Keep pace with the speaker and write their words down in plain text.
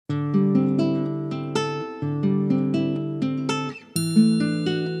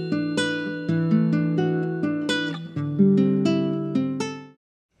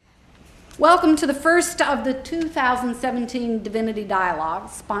Welcome to the first of the 2017 Divinity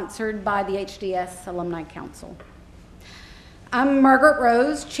Dialogues, sponsored by the HDS Alumni Council. I'm Margaret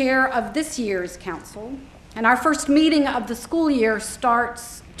Rose, chair of this year's council, and our first meeting of the school year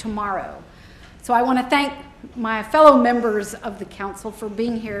starts tomorrow. So I want to thank my fellow members of the council for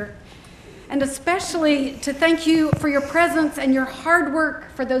being here, and especially to thank you for your presence and your hard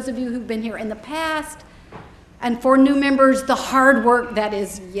work for those of you who've been here in the past, and for new members, the hard work that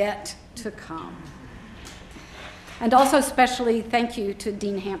is yet to come. And also especially thank you to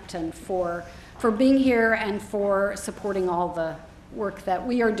Dean Hampton for being here and for supporting all the work that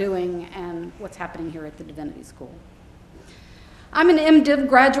we are doing and what's happening here at the Divinity School. I'm an MDiv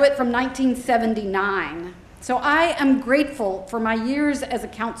graduate from 1979, so I am grateful for my years as a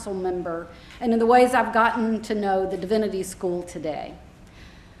council member and in the ways I've gotten to know the Divinity School today.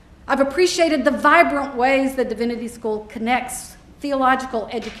 I've appreciated the vibrant ways the Divinity School connects theological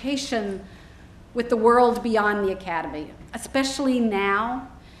education with the world beyond the academy, especially now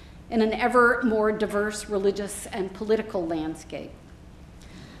in an ever more diverse religious and political landscape.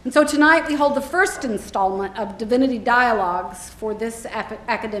 And so tonight we hold the first installment of Divinity Dialogues for this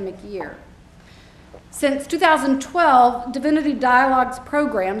academic year. Since 2012, Divinity Dialogues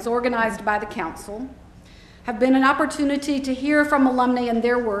programs organized by the council have been an opportunity to hear from alumni and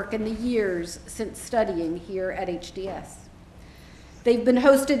their work in the years since studying here at HDS. They've been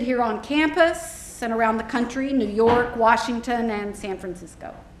hosted here on campus and around the country, New York, Washington, and San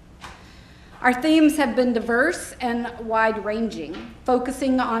Francisco. Our themes have been diverse and wide-ranging,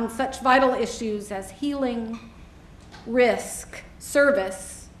 focusing on such vital issues as healing, risk,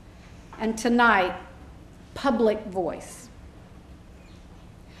 service, and tonight, public voice.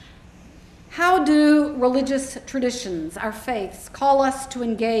 How do religious traditions, our faiths, call us to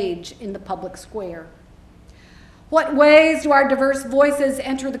engage in the public square? What ways do our diverse voices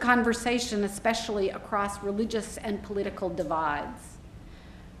enter the conversation, especially across religious and political divides?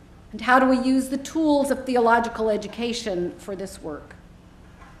 And how do we use the tools of theological education for this work?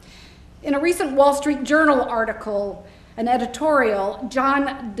 In a recent Wall Street Journal article, an editorial,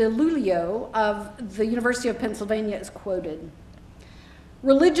 John DiLulio of the University of Pennsylvania is quoted.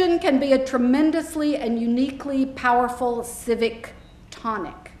 "Religion can be a tremendously and uniquely powerful civic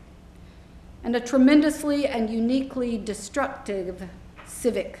tonic, and a tremendously and uniquely destructive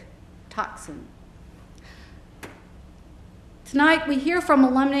civic toxin." Tonight, we hear from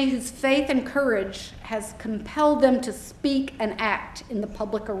alumni whose faith and courage has compelled them to speak and act in the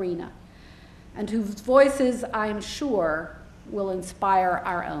public arena, and whose voices, I am sure, will inspire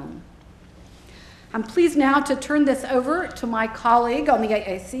our own. I'm pleased now to turn this over to my colleague on the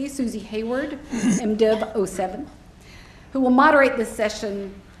AAC, Susie Hayward, MDiv 07, who will moderate this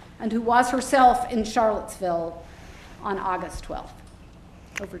session and who was herself in Charlottesville on August 12th.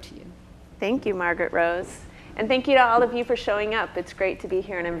 Over to you. Thank you, Margaret Rose. And thank you to all of you for showing up. It's great to be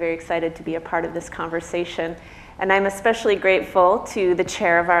here, and I'm very excited to be a part of this conversation. And I'm especially grateful to the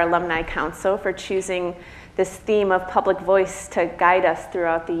chair of our Alumni Council for choosing this theme of public voice to guide us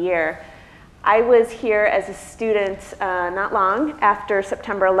throughout the year. I was here as a student not long after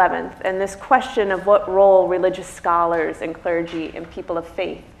September 11th, and this question of what role religious scholars and clergy and people of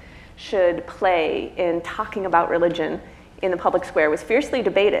faith should play in talking about religion in the public square was fiercely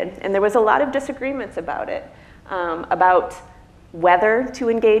debated, and there was a lot of disagreements about it, about whether to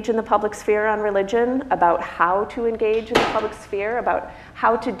engage in the public sphere on religion, about how to engage in the public sphere, about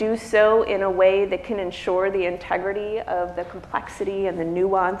how to do so in a way that can ensure the integrity of the complexity and the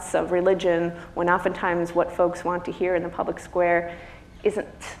nuance of religion, when oftentimes what folks want to hear in the public square isn't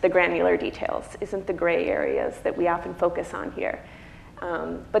the granular details, isn't the gray areas that we often focus on here.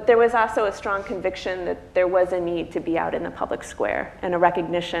 But there was also a strong conviction that there was a need to be out in the public square, and a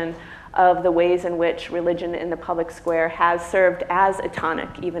recognition of the ways in which religion in the public square has served as a tonic,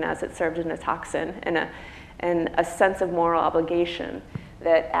 even as it served as a toxin, and a sense of moral obligation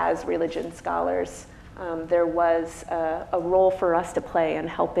that as religion scholars, there was a role for us to play in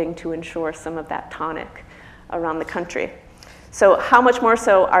helping to ensure some of that tonic around the country. So how much more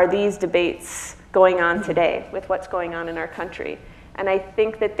so are these debates going on today with what's going on in our country? And I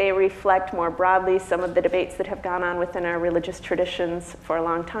think that they reflect more broadly some of the debates that have gone on within our religious traditions for a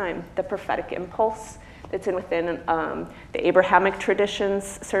long time. The prophetic impulse that's within the Abrahamic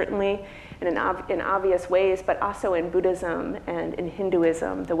traditions, certainly, in obvious ways, but also in Buddhism and in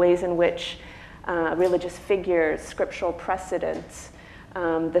Hinduism, the ways in which religious figures, scriptural precedents,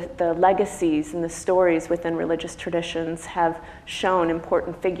 the legacies and the stories within religious traditions have shown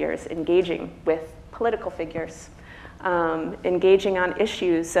important figures engaging with political figures. Engaging on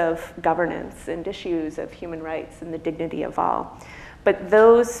issues of governance and issues of human rights and the dignity of all. But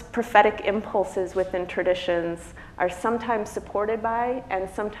those prophetic impulses within traditions are sometimes supported by and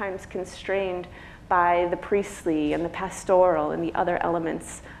sometimes constrained by the priestly and the pastoral and the other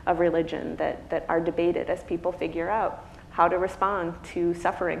elements of religion that are debated as people figure out how to respond to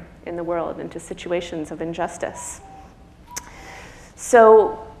suffering in the world and to situations of injustice.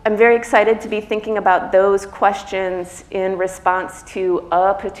 So I'm very excited to be thinking about those questions in response to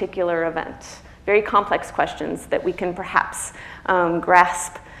a particular event. Very complex questions that we can perhaps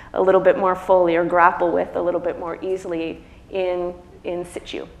grasp a little bit more fully or grapple with a little bit more easily in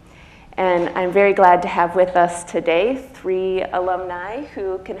situ. And I'm very glad to have with us today 3 alumni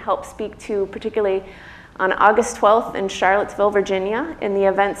who can help speak to, particularly on August 12th in Charlottesville, Virginia, in the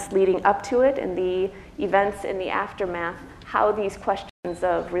events leading up to it and the events in the aftermath, how these questions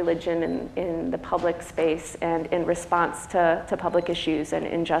of religion in the public space and in response to public issues and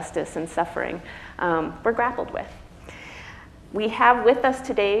injustice and suffering were grappled with. We have with us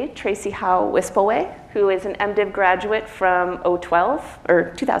today Tracy Howe Wispelwey, who is an MDiv graduate from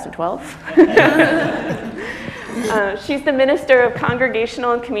 2012. She's the Minister of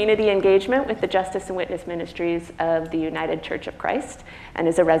Congregational and Community Engagement with the Justice and Witness Ministries of the United Church of Christ and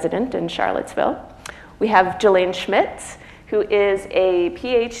is a resident in Charlottesville. We have Jelaine Schmidt, who is a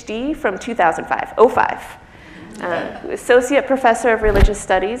PhD from 2005, Associate Professor of Religious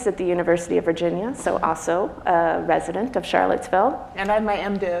Studies at the University of Virginia, so also a resident of Charlottesville. And I have my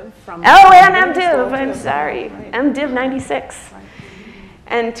MDiv from... Oh, and MDiv, I'm sorry. MDiv 96.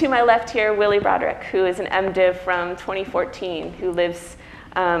 And to my left here, Willie Broderick, who is an MDiv from 2014, who lives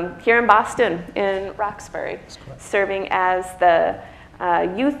here in Boston, in Roxbury, serving as the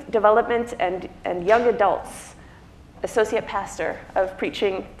Youth Development and Young Adults Associate Pastor of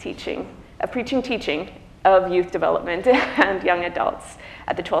Preaching Teaching of Youth Development and Young Adults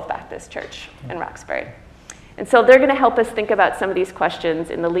at the 12th Baptist Church in Roxbury. And so they're going to help us think about some of these questions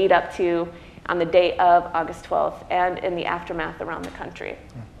in the lead up to on the day of August 12th and in the aftermath around the country.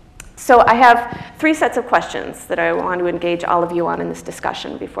 So I have 3 sets of questions that I want to engage all of you on in this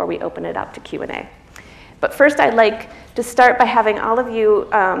discussion before we open it up to Q&A. But first I'd like to start by having all of you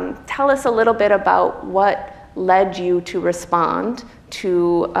tell us a little bit about what led you to respond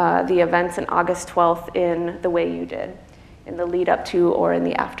to the events on August 12th in the way you did, in the lead up to or in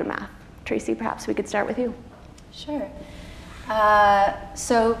the aftermath. Tracy, perhaps we could start with you. Sure.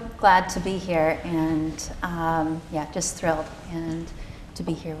 So glad to be here and just thrilled and to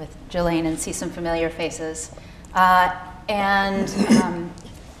be here with Jelaine and see some familiar faces.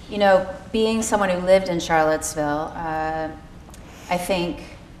 Being someone who lived in Charlottesville, I think,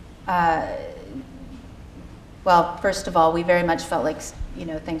 first of all, we very much felt like,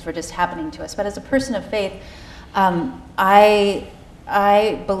 things were just happening to us. But as a person of faith, I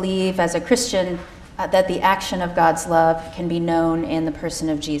believe as a Christian that the action of God's love can be known in the person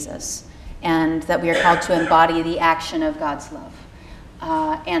of Jesus, and that we are called to embody the action of God's love,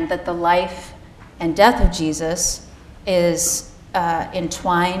 and that the life and death of Jesus is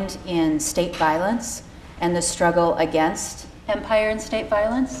entwined in state violence and the struggle against empire and state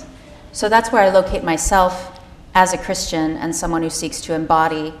violence. So that's where I locate myself as a Christian and someone who seeks to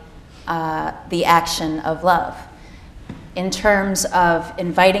embody the action of love. In terms of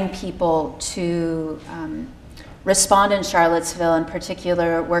inviting people to respond in Charlottesville, in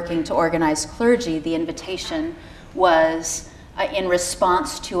particular working to organize clergy, the invitation was in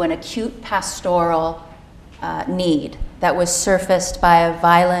response to an acute pastoral need that was surfaced by a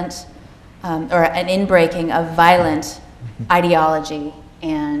violent or an inbreaking of violent ideology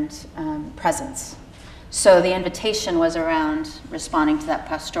and presence. So the invitation was around responding to that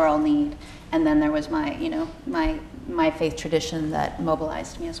pastoral need, and then there was my faith tradition that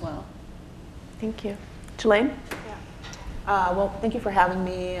mobilized me as well. Thank you. Jelaine? Well, thank you for having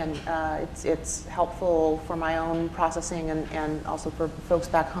me, and it's helpful for my own processing and also for folks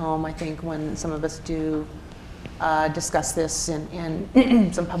back home. I think when some of us do discuss this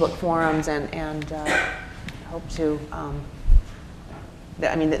in some public forums and hope to,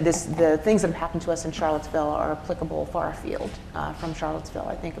 the things that have happened to us in Charlottesville are applicable far afield from Charlottesville,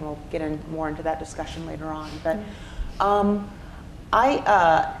 I think, and we'll get more into that discussion later on. But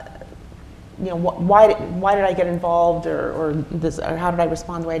why did I get involved, or how did I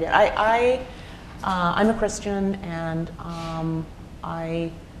respond the way I did? I'm a Christian, and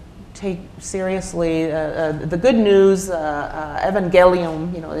I take seriously the good news,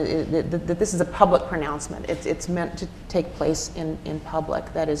 evangelium. That this is a public pronouncement. It's meant to take place in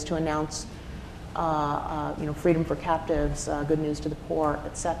public. That is to announce, freedom for captives, good news to the poor,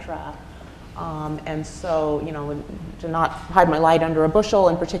 etc. And so, to not hide my light under a bushel,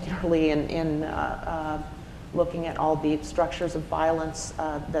 and particularly in looking at all the structures of violence,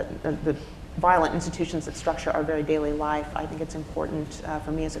 the violent institutions that structure our very daily life. I think it's important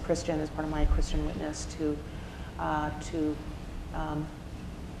for me as a Christian, as part of my Christian witness, to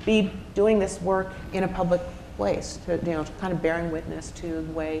be doing this work in a public place, to kind of bearing witness to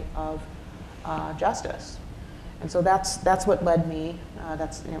the way of justice. And so that's what led me.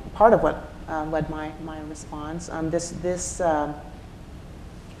 That's part of what led my response.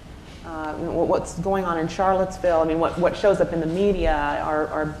 What's going on in Charlottesville? I mean, what shows up in the media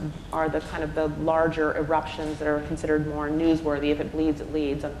are the kind of the larger eruptions that are considered more newsworthy. If it bleeds, it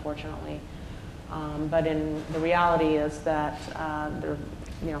leads, unfortunately. But the reality is that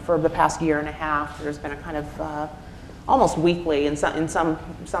for the past year and a half, there's been a kind of almost weekly, in some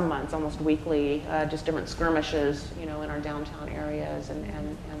months, almost weekly, just different skirmishes, in our downtown areas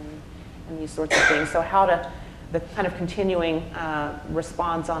and these sorts of things. So the kind of continuing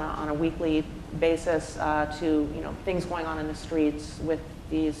response on a weekly basis to things going on in the streets with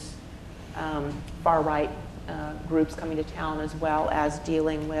these far right groups coming to town, as well as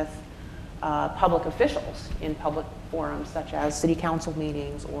dealing with public officials in public forums such as city council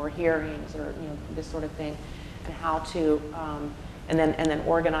meetings or hearings or this sort of thing, and how to and then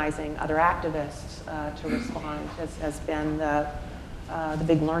organizing other activists to respond has been the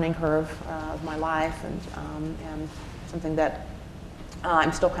big learning curve of my life, and something that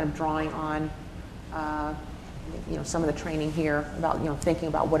I'm still kind of drawing on. Some of the training here about thinking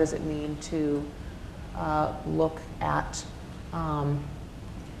about what does it mean to look at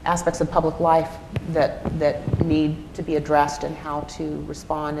aspects of public life that need to be addressed, and how to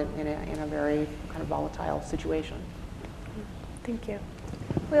respond in a very kind of volatile situation. Thank you.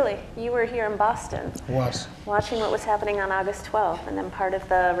 Willie, you were here in Boston. I was. Watching what was happening on August 12th, and then part of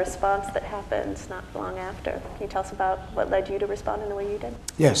the response that happened not long after. Can you tell us about what led you to respond in the way you did?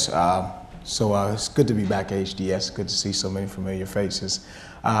 Yes. So it's good to be back at HDS. Good to see so many familiar faces.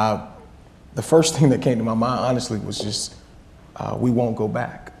 The first thing that came to my mind, honestly, was just we won't go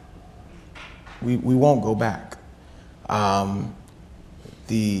back. We won't go back.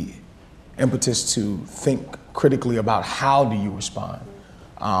 The impetus to think critically about how do you respond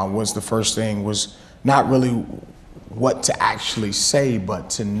was the first thing, was not really what to actually say, but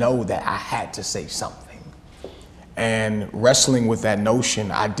to know that I had to say something. And wrestling with that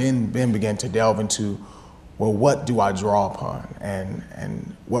notion, I then began to delve into, well, what do I draw upon?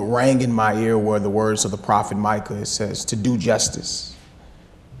 And what rang in my ear were the words of the prophet Micah. It says, to do justice,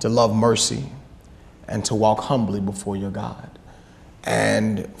 to love mercy, and to walk humbly before your God.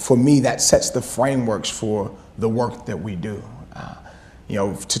 And for me, that sets the frameworks for the work that we do.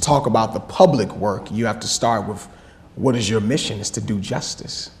 To talk about the public work, you have to start with what is your mission? Is to do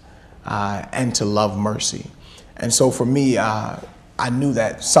justice and to love mercy. And so for me, I knew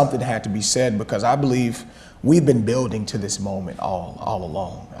that something had to be said, because I believe we've been building to this moment all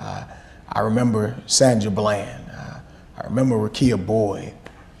along. I remember Sandra Bland. I remember Rekia Boyd.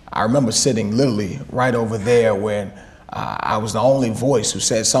 I remember sitting literally right over there when I was the only voice who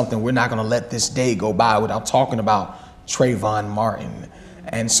said something, we're not going to let this day go by without talking about Trayvon Martin.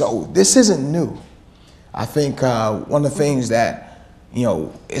 And so this isn't new. I think one of the things that,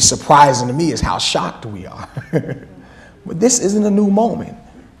 is surprising to me is how shocked we are. But this isn't a new moment.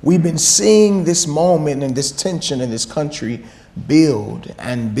 We've been seeing this moment and this tension in this country build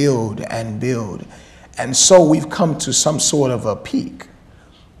and build and build. And so we've come to some sort of a peak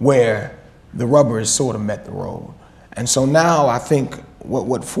where the rubber has sort of met the road. And so now I think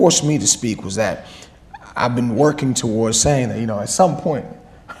what forced me to speak was that I've been working towards saying that, at some point,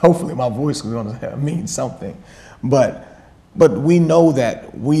 hopefully my voice is going to mean something. But we know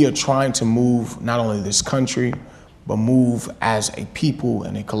that we are trying to move not only this country, but move as a people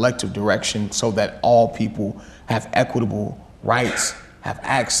in a collective direction so that all people have equitable rights, have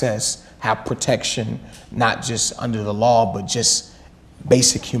access, have protection, not just under the law, but just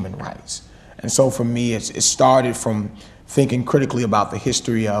basic human rights. And so for me, it started from thinking critically about the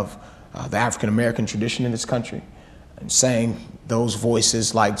history of the African-American tradition in this country, and saying those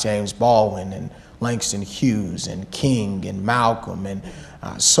voices like James Baldwin and Langston Hughes and King and Malcolm and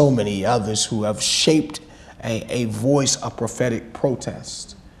so many others who have shaped a voice of prophetic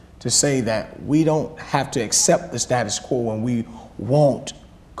protest, to say that we don't have to accept the status quo and we won't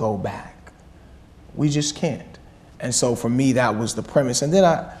go back. We just can't. And so for me, that was the premise. And then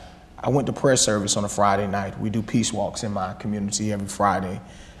I went to prayer service on a Friday night. We do peace walks in my community every Friday.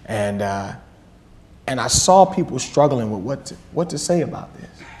 And I saw people struggling with what to say about this.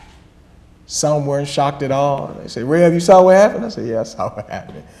 Some weren't shocked at all. They said, Rev, you saw what happened? I said, yeah, I saw what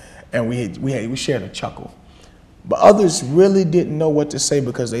happened. And we shared a chuckle. But others really didn't know what to say,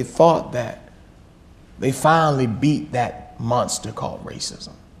 because they thought that they finally beat that monster called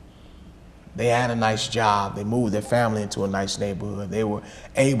racism. They had a nice job. They moved their family into a nice neighborhood. They were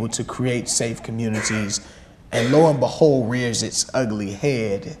able to create safe communities. And lo and behold, rears its ugly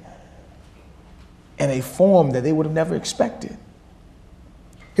head in a form that they would have never expected.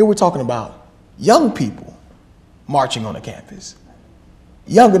 Here we're talking about young people marching on the campus.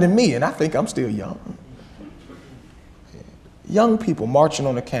 Younger than me, and I think I'm still young. Young people marching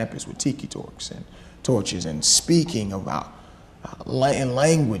on the campus with tiki torches and speaking about in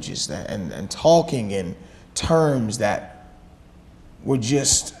languages and talking in terms that were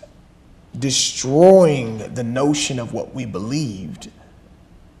just destroying the notion of what we believed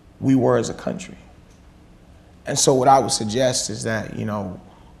we were as a country. And so what I would suggest is that,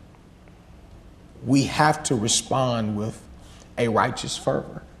 we have to respond with a righteous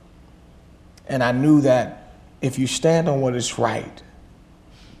fervor. And I knew that if you stand on what is right,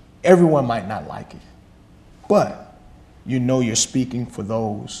 everyone might not like it, but you're speaking for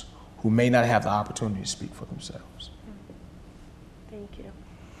those who may not have the opportunity to speak for themselves. Thank you.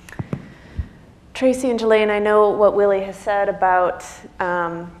 Tracy and Jelaine, I know what Willie has said about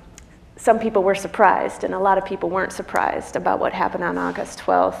some people were surprised, and a lot of people weren't surprised about what happened on August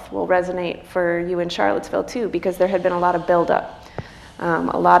 12th will resonate for you in Charlottesville too, because there had been a lot of buildup,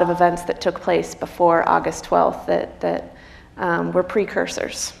 a lot of events that took place before August 12th that were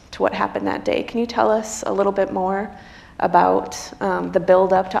precursors to what happened that day. Can you tell us a little bit more about the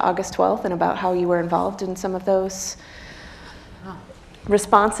build-up to August 12th and about how you were involved in some of those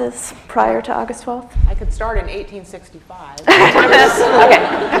responses prior to August 12th? I could start in 1865. Okay.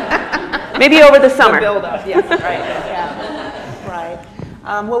 Maybe over the summer. The build-up, yes, right. Yeah, right.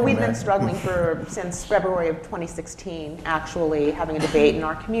 Well, we've been struggling since February of 2016, actually, having a debate in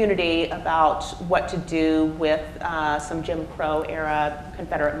our community about what to do with some Jim Crow era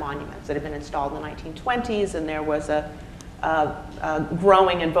Confederate monuments that had been installed in the 1920s, and there was a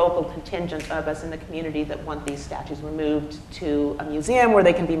growing and vocal contingent of us in the community that want these statues removed to a museum where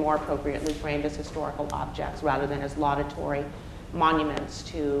they can be more appropriately framed as historical objects rather than as laudatory monuments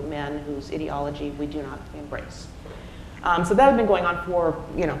to men whose ideology we do not embrace. So that had been going on for,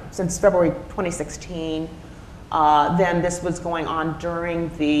 since February 2016. Then this was going on during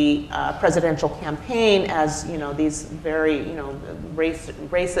the presidential campaign as, these very,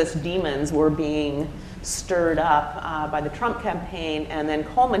 racist demons were being stirred up by the Trump campaign, and then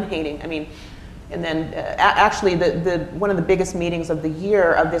culminating, and then actually one of the biggest meetings of the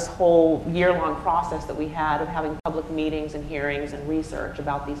year of this whole year-long process that we had of having public meetings and hearings and research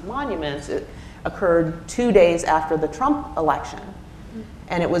about these monuments, it occurred 2 days after the Trump election.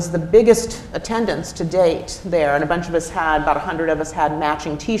 And it was the biggest attendance to date there, and a bunch of us had, about 100 of us had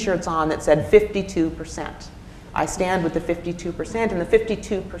matching t-shirts on that said 52%. I stand with the 52%, and the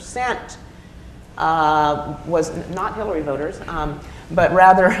 52% was not Hillary voters, but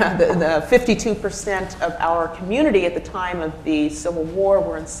rather the 52% of our community at the time of the Civil War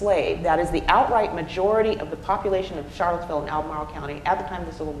were enslaved. That is the outright majority of the population of Charlottesville and Albemarle County at the time of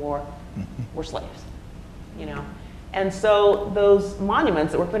the Civil War were slaves, And so those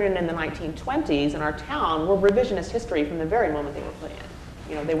monuments that were put in the 1920s in our town were revisionist history from the very moment they were put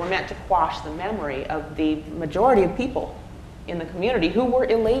in. They were meant to quash the memory of the majority of people in the community who were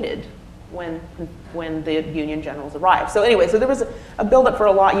elated when the Union generals arrived. So anyway, so there was a buildup for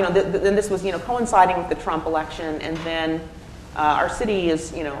a lot, and this was, coinciding with the Trump election, and then our city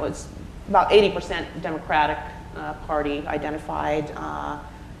is, it's about 80% Democratic Party identified,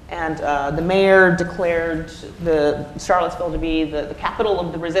 and the mayor declared the Charlottesville to be the capital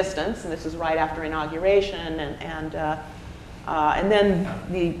of the resistance, and this is right after inauguration, and then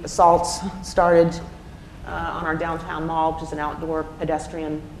the assaults started on our downtown mall, which is an outdoor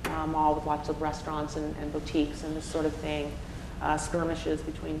pedestrian mall with lots of restaurants and boutiques and this sort of thing, skirmishes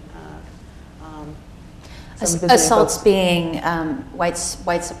between assaults being white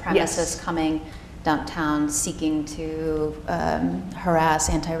supremacists Yes. coming downtown seeking to harass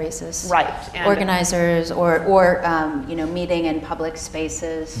anti-racist Right. And organizers or meeting in public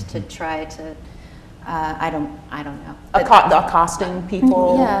spaces to try to I don't know. But- accosting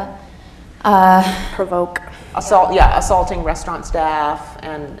people. yeah. provoke. Assaulting restaurant staff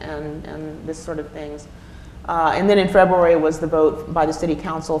and this sort of things. And then in February was the vote by the city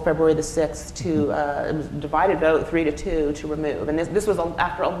council, February the 6th, it was a divided vote, 3-2, to remove. And this was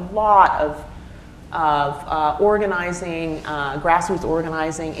after a lot of organizing, grassroots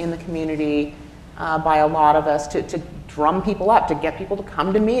organizing in the community by a lot of us to drum people up, to get people to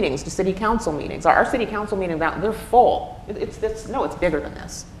come to meetings, to city council meetings. Our city council meetings, they're full. It's bigger than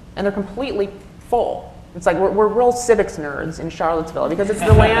this. And they're completely full. It's like we're real civics nerds in Charlottesville because it's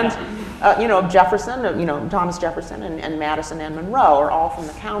the land of Jefferson, Thomas Jefferson and Madison and Monroe are all from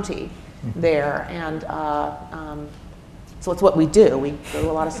the county there, and so it's what we do. We go to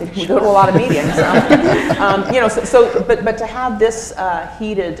a lot of cities, we go to a lot of meetings. But to have this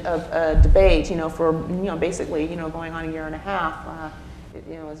heated debate, for basically going on a year and a half,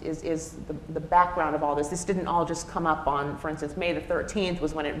 is the background of all this. This didn't all just come up on, for instance, May the 13th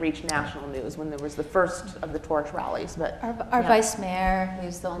was when it reached national news, when there was the first of the torch rallies. But our vice mayor,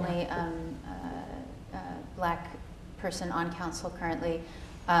 who's the only black person on council currently,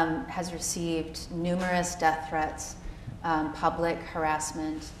 has received numerous death threats, public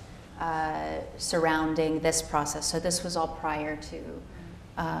harassment surrounding this process. So this was all prior to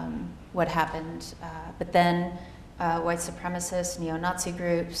what happened. But then white supremacist, neo-Nazi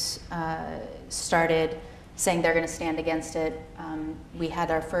groups started saying they're going to stand against it. We had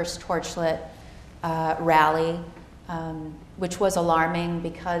our first torchlit rally, which was alarming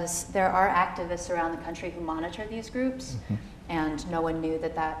because there are activists around the country who monitor these groups, and no one knew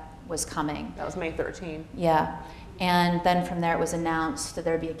that that was coming. That was May 13th. Yeah. And then from there it was announced that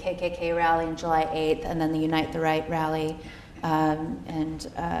there would be a KKK rally on July 8th, and then the Unite the Right rally, and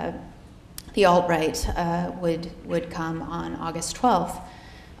the alt-right would come on August 12th.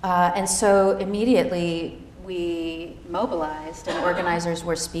 And so immediately we mobilized, and organizers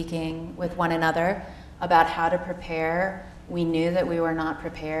were speaking with one another about how to prepare. We knew that we were not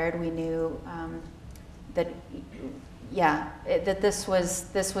prepared. We knew that this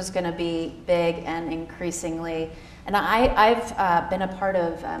was going to be big and increasingly. And I've been a part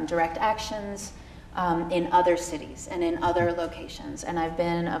of direct actions in other cities and in other locations, and I've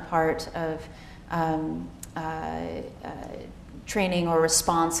been a part of training or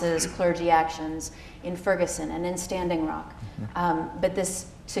responses, clergy actions in Ferguson and in Standing Rock. But this,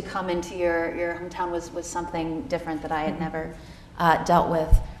 to come into your hometown was something different that I had never dealt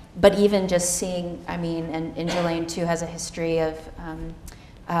with. But even just seeing, and Jelaine too has a history of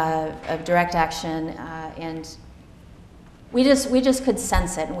direct action, and we just could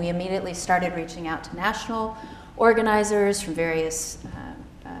sense it, and we immediately started reaching out to national organizers from various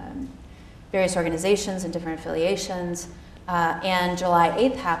organizations and different affiliations. And July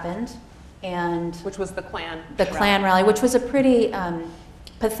 8th happened, and which was the Klan. The Klan rally, which was a pretty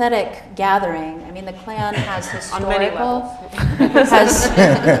pathetic gathering. I mean, the Klan has historical. On many levels.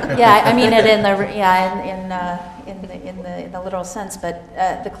 In the literal sense, but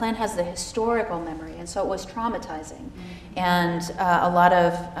the Klan has the historical memory, and so it was traumatizing. And a lot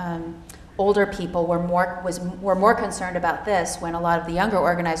of older people were more concerned about this, when a lot of the younger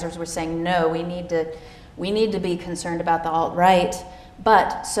organizers were saying, no, we need to be concerned about the alt-right.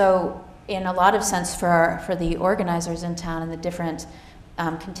 But so in a lot of sense for the organizers in town and the different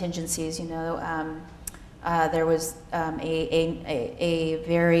contingencies, there was a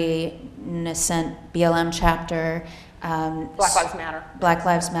very nascent BLM chapter. Black Lives Matter. Black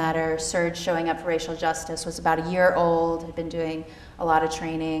Lives Matter. Surge Showing Up for Racial Justice was about a year old, had been doing a lot of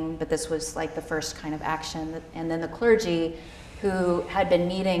training, but this was like the first kind of action. And then the clergy, who had been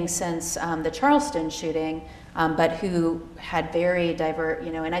meeting since the Charleston shooting, but who had very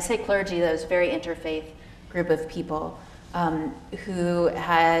and I say clergy, that was a very interfaith group of people, who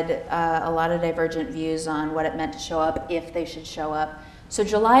had a lot of divergent views on what it meant to show up, if they should show up. So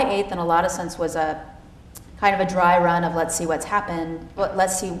July 8th, in a lot of sense, was a kind of a dry run of let's see what's happened,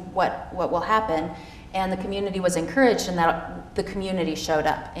 let's see what will happen. And the community was encouraged in that the community showed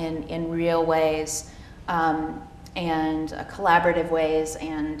up in real ways, and collaborative ways,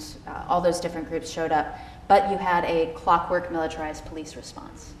 and all those different groups showed up. But you had a clockwork militarized police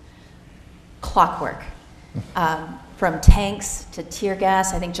response. Clockwork. From tanks to tear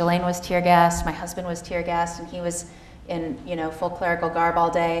gas. I think Jelaine was tear gassed, my husband was tear gassed, and he was in full clerical garb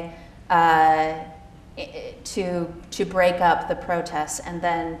all day to break up the protests. And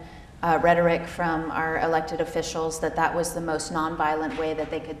then rhetoric from our elected officials that was the most nonviolent way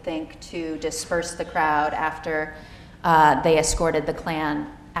that they could think to disperse the crowd after they escorted the Klan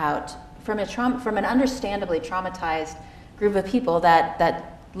out from an understandably traumatized group of people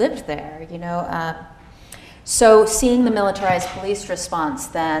that lived there, So seeing the militarized police response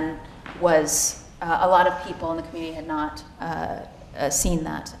then was, a lot of people in the community had not seen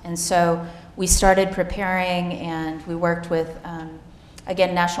that. And so we started preparing, and we worked with,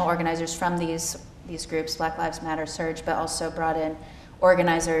 again, national organizers from these groups, Black Lives Matter, Surge, but also brought in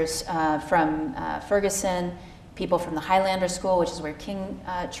organizers from Ferguson, people from the Highlander School, which is where King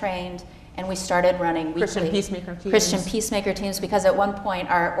trained, and we started running weekly Christian peacemaker teams, because at one point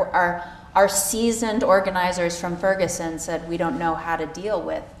our seasoned organizers from Ferguson said, we don't know how to deal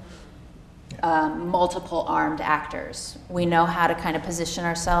with multiple armed actors. We know how to kind of position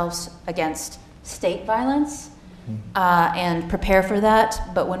ourselves against state violence and prepare for that.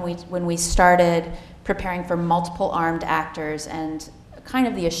 But when we started preparing for multiple armed actors and kind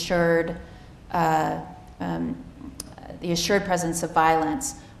of the assured presence of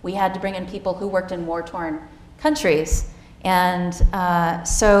violence, we had to bring in people who worked in war-torn countries. And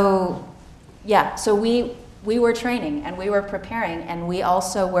so we were training and we were preparing, and we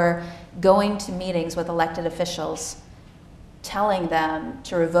also were going to meetings with elected officials, telling them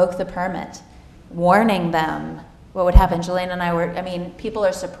to revoke the permit, warning them what would happen. Jelaine and I were, people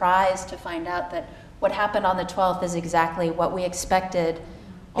are surprised to find out that what happened on the 12th is exactly what we expected.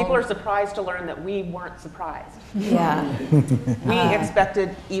 People are surprised to learn that we weren't surprised. Yeah. We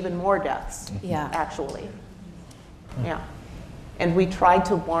expected even more deaths, Yeah. actually. Yeah. And we tried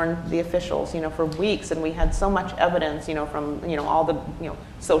to warn the officials, for weeks, and we had so much evidence, from, all the,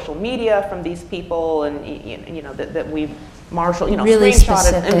 social media from these people, and, that we marshaled, really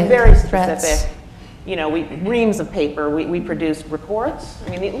screenshotted, and very threats. specific. Reams of paper. We produced reports.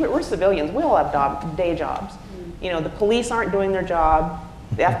 We're civilians. We all have day jobs. The police aren't doing their job.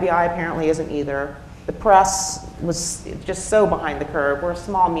 The FBI apparently isn't either. The press was just so behind the curve. We're a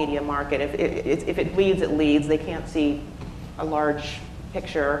small media market. If it leads, it leads. They can't see a large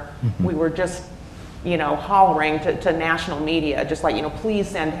picture. We were just, hollering to national media, just like, please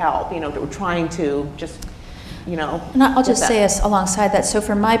send help. We're trying to just, And I'll just say us alongside that. So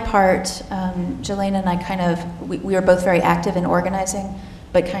for my part, Jelaine and I we were both very active in organizing,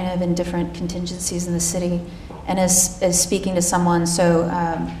 but kind of in different contingencies in the city. And as speaking to someone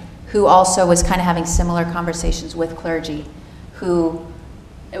who also was kind of having similar conversations with clergy, who,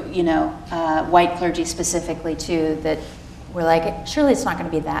 white clergy specifically too, that were like, surely it's not going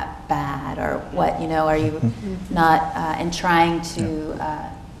to be that bad, or what, are you not, and trying to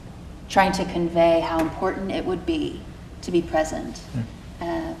convey how important it would be to be present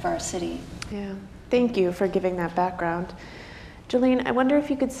for our city. Yeah, thank you for giving that background. Jelaine, I wonder if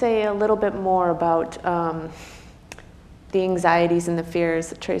you could say a little bit more about the anxieties and the fears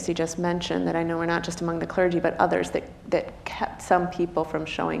that Tracy just mentioned, that I know are not just among the clergy, but others that kept some people from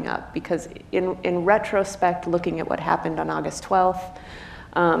showing up. Because in retrospect, looking at what happened on August 12th,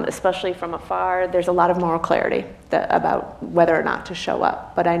 especially from afar, there's a lot of moral clarity about whether or not to show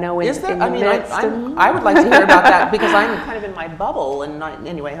up. But I know in the midst I would like to hear about that, because I'm kind of in my bubble. And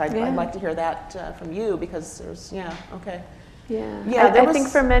anyway, I'd like to hear that from you, because there's, okay. Yeah, I think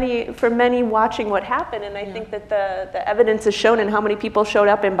for many watching what happened, and I think that the evidence is shown in how many people showed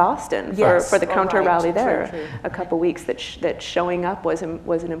up in Boston for the counter rally there. True. A couple weeks that showing up was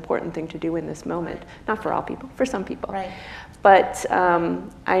an important thing to do in this moment. Not for all people, for some people. Right. But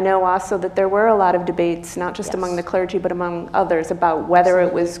I know also that there were a lot of debates, not just among the clergy, but among others, about whether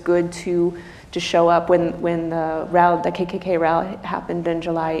it was good to show up. When the KKK rally happened on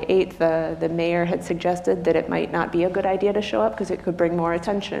July 8th, the mayor had suggested that it might not be a good idea to show up because it could bring more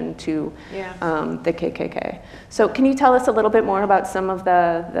attention to the KKK. So can you tell us a little bit more about some of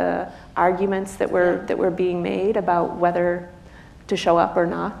the arguments that were being made about whether to show up or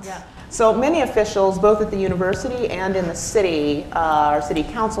not? Yeah. So many officials, both at the university and in the city, our city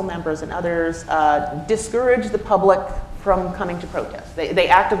council members and others, discourage the public from coming to protest. They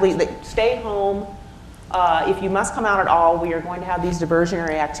actively stay home. If you must come out at all, we are going to have these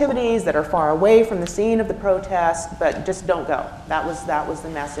diversionary activities that are far away from the scene of the protest, but just don't go. That was the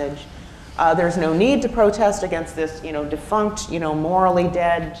message. There's no need to protest against this, defunct, morally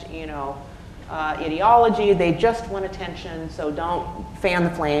dead, ideology. They just want attention, so don't fan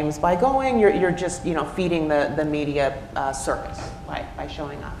the flames by going. You're just, feeding the media circus by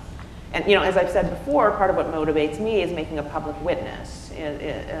showing up. And as I've said before, part of what motivates me is making a public witness,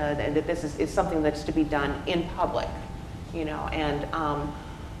 that this is something that's to be done in public, And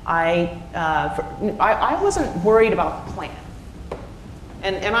I wasn't worried about the Klan,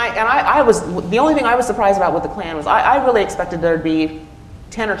 and I was, the only thing I was surprised about with the Klan was I really expected there'd be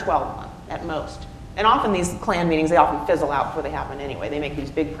 10 or 12 of them at most. And often these Klan meetings, they often fizzle out before they happen anyway. They make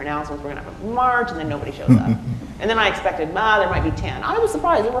these big pronouncements, we're going to have a march, and then nobody shows up. And then I expected, there might be 10. I was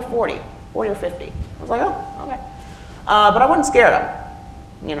surprised, there were 40 or 50. I was like, oh, okay. But I wasn't scared of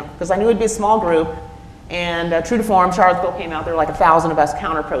them, because I knew it'd be a small group. And true to form, Charlottesville came out, there were like 1,000 of us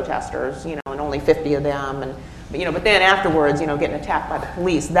counter-protesters, and only 50 of them. But then afterwards, getting attacked by the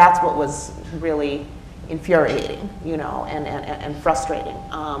police, that's what was really infuriating, and frustrating.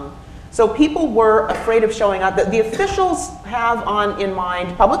 So people were afraid of showing up. The officials have in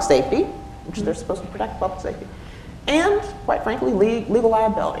mind public safety, which they're supposed to protect public safety, and quite frankly, legal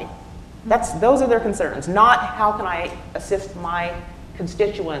liability. Those are their concerns, not how can I assist my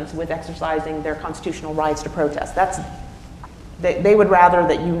constituents with exercising their constitutional rights to protest. They would rather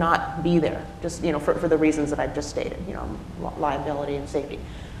that you not be there, just for the reasons that I've just stated, liability and safety.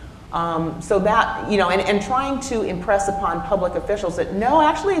 So that, and trying to impress upon public officials that no,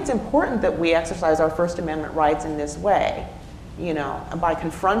 actually it's important that we exercise our First Amendment rights in this way, by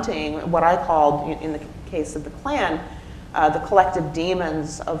confronting what I called, in the case of the Klan, the collective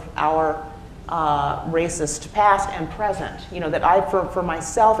demons of our racist past and present. That for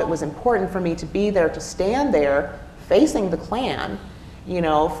myself, it was important for me to be there, to stand there facing the Klan,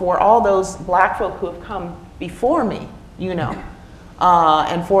 for all those black folk who have come before me, and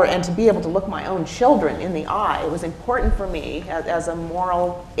to be able to look my own children in the eye. It was important for me as a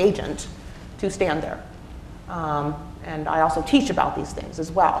moral agent to stand there. And I also teach about these things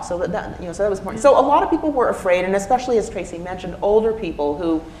as well. So that was important. So a lot of people were afraid, and especially, as Tracy mentioned, older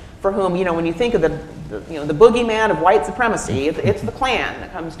people for whom, when you think of the boogeyman of white supremacy, it's the Klan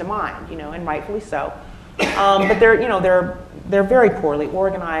that comes to mind, and rightfully so. But they're very poorly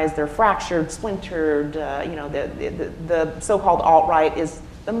organized. They're fractured, splintered. The so-called alt-right is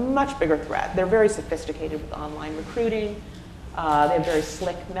the much bigger threat. They're very sophisticated with online recruiting. They have very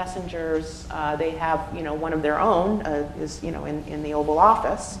slick messengers. They have, one of their own is, in the Oval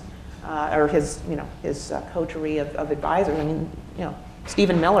Office, or his coterie of advisors. I mean,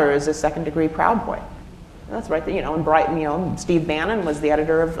 Stephen Miller is a second-degree Proud Boy. That's right. And Bright, Steve Bannon was the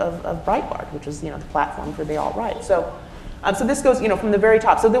editor of Breitbart, which was, the platform for the alt-right. So this goes, from the very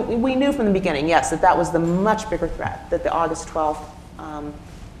top. So we knew from the beginning, yes, that was the much bigger threat. That the August 12th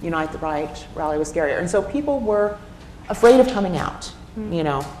Unite the Right rally was scarier, and so people were afraid of coming out, and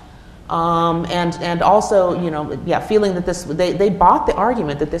also, feeling that they bought the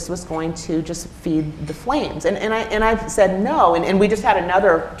argument that this was going to just feed the flames. And I said no, and we just had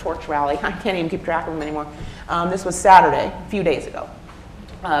another torch rally. I can't even keep track of them anymore. This was Saturday, a few days ago.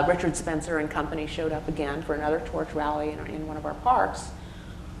 Richard Spencer and company showed up again for another torch rally in one of our parks.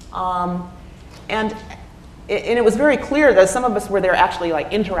 And it was very clear that some of us were there actually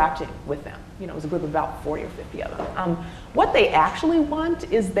interacting with them. It was a group of about 40 or 50 of them. What they actually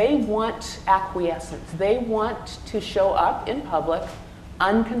want is they want acquiescence. They want to show up in public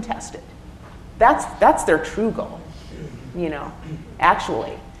uncontested. That's their true goal,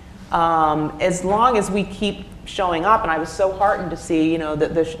 actually. As long as we keep showing up, and I was so heartened to see,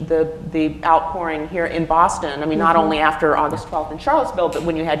 the outpouring here in Boston. I mean, not only after August 12th in Charlottesville, but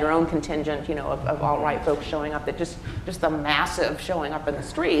when you had your own contingent, of alt-right folks showing up, that just the massive showing up in the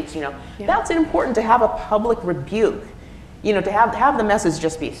streets, that's important to have a public rebuke, to have the message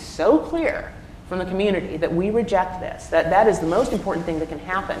just be so clear from the community that we reject this. That is the most important thing that can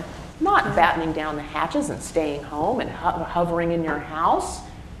happen. Not battening down the hatches and staying home and hovering in your house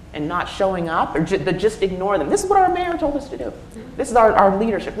and not showing up, or just ignore them. This is what our mayor told us to do. This is our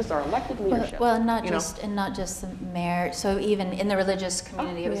leadership. This is our elected leadership. Well, not just the mayor. So even in the religious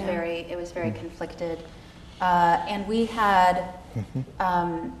community, it was very conflicted, and we had,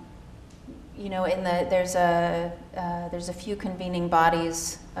 there's a few convening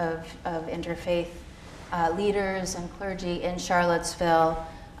bodies of interfaith leaders and clergy in Charlottesville.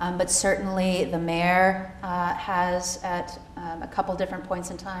 But certainly the mayor has, at a couple different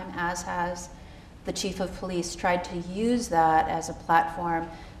points in time, as has the chief of police, tried to use that as a platform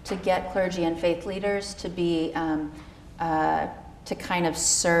to get clergy and faith leaders to be, to kind of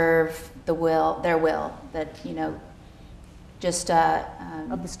serve their will, that, just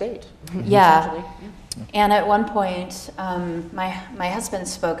of the state. Yeah. And at one point, my husband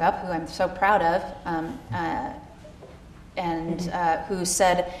spoke up, who I'm so proud of, and who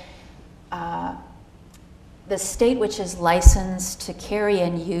said, the state which is licensed to carry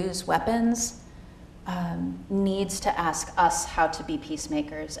and use weapons needs to ask us how to be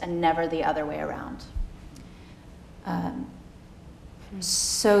peacemakers and never the other way around.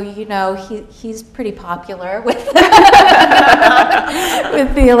 So, he's pretty popular with,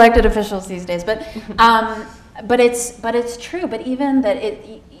 with the elected officials these days. But it's true. But even that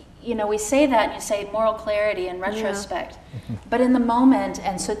we say that, and you say moral clarity in retrospect, but in the moment,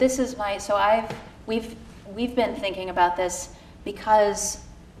 and so this is we've been thinking about this because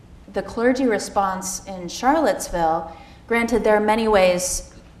the clergy response in Charlottesville, granted there are many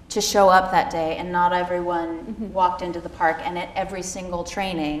ways to show up that day, and not everyone walked into the park, and at every single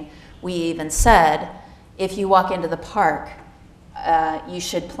training, we even said, if you walk into the park, you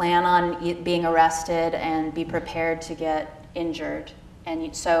should plan on being arrested and be prepared to get injured.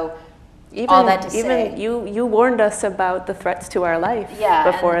 And so, all that to say, you warned us about the threats to our life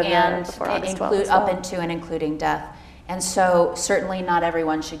before August 12th. Up into and including death. And so certainly not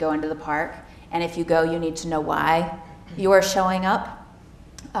everyone should go into the park. And if you go, you need to know why you are showing up.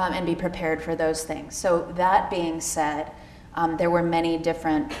 and be prepared for those things. So that being said, there were many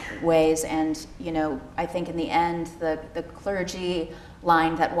different ways, and I think in the end, the clergy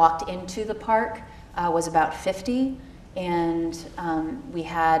line that walked into the park was about 50, and we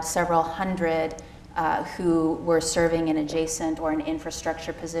had several hundred who were serving in adjacent or in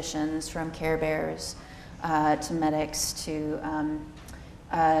infrastructure positions, from Care Bears to medics to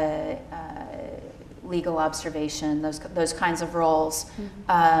legal observation, those kinds of roles.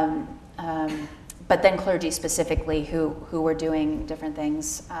 But then clergy specifically who were doing different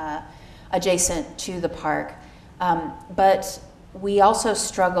things adjacent to the park. But we also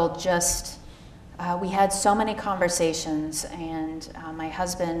struggled we had so many conversations, and my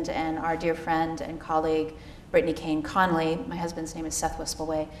husband and our dear friend and colleague, Brittany Kane Conley, my husband's name is Seth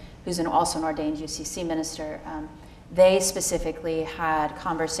Wispelway, who's also an ordained UCC minister, they specifically had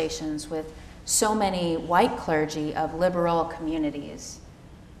conversations with so many white clergy of liberal communities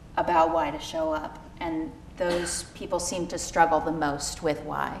about why to show up, and those people seemed to struggle the most with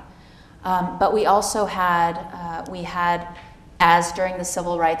why. But we also had, as during the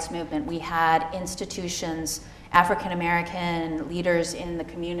civil rights movement, we had institutions, African American leaders in the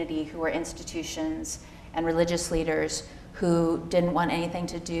community who were institutions and religious leaders who didn't want anything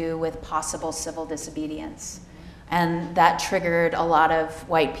to do with possible civil disobedience. And that triggered a lot of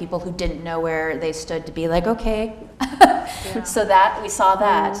white people who didn't know where they stood to be like, okay. So that we saw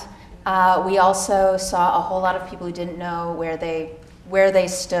that. We also saw a whole lot of people who didn't know where they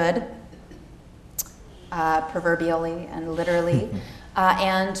stood, proverbially and literally.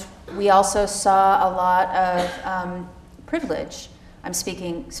 And we also saw a lot of privilege. I'm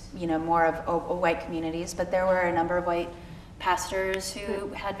speaking, more of white communities, but there were a number of white pastors who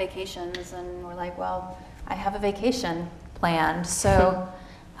had vacations and were like, well, I have a vacation planned. So,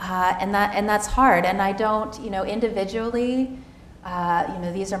 and that's hard. And I don't, individually,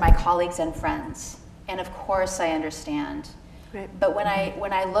 these are my colleagues and friends. And of course I understand. Right. But when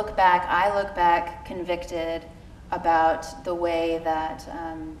I look back convicted about the way that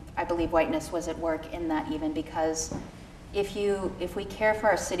I believe whiteness was at work in that, even because if we care for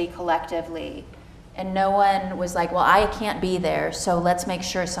our city collectively, and no one was like, well, I can't be there, so let's make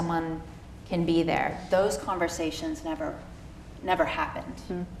sure someone can be there. Those conversations never happened.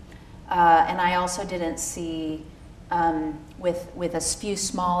 Mm-hmm. And I also didn't see, with a few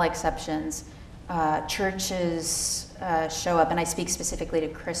small exceptions, churches show up, and I speak specifically to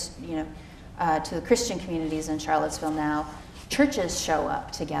the Christian communities in Charlottesville now. Churches show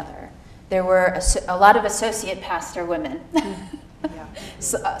up together. There were a lot of associate pastor women,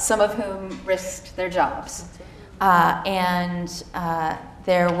 some of whom risked their jobs, and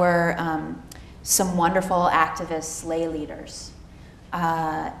there were some wonderful activists, lay leaders.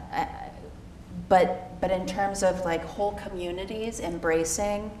 But in terms of like whole communities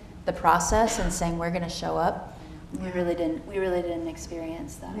embracing the process and saying we're going to show up, we really didn't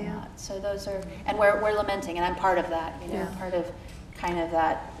experience that a lot. So those are, and we're lamenting, and I'm part of that. Part of kind of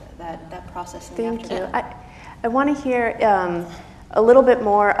that process. Thank you. I want to hear a little bit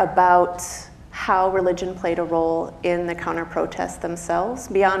more about how religion played a role in the counter-protests themselves,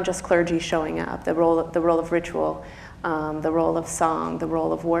 beyond just clergy showing up, the role of ritual, the role of song, the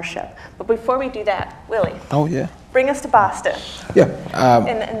role of worship. But before we do that, Willie. Oh, yeah. Bring us to Boston. Yeah.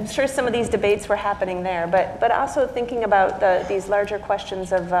 And I'm sure some of these debates were happening there, but also thinking about these larger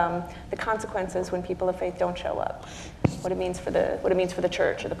questions of the consequences when people of faith don't show up. What it means for the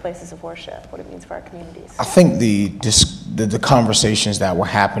church or the places of worship. What it means for our communities. I think the conversations that were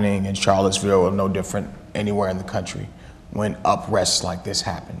happening in Charlottesville are no different anywhere in the country when unrest like this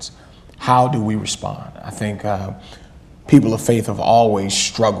happens. How do we respond? I think people of faith have always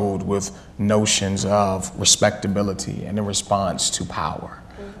struggled with notions of respectability and in response to power.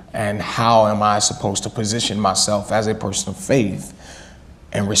 And how am I supposed to position myself as a person of faith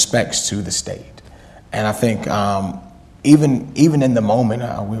in respects to the state? And I think even in the moment,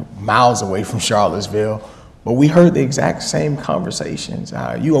 we're miles away from Charlottesville, but we heard the exact same conversations.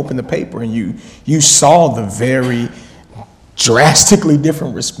 You opened the paper and you saw the very drastically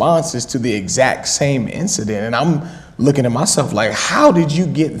different responses to the exact same incident. And I'm looking at myself like, how did you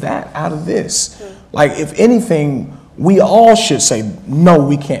get that out of this? Like, if anything, we all should say, no,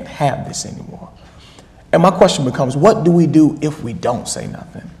 we can't have this anymore. And my question becomes, what do we do if we don't say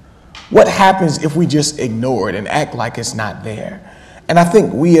nothing? What happens if we just ignore it and act like it's not there? And I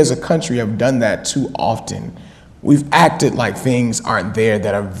think we as a country have done that too often. We've acted like things aren't there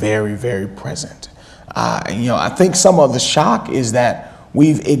that are very, very present. I think some of the shock is that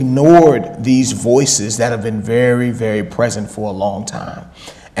we've ignored these voices that have been very, very present for a long time.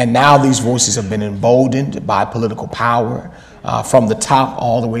 And now these voices have been emboldened by political power, from the top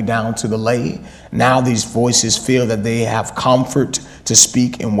all the way down to the lay. Now these voices feel that they have comfort to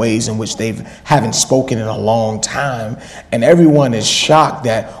speak in ways in which they haven't spoken in a long time. And everyone is shocked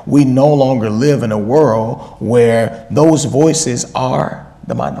that we no longer live in a world where those voices are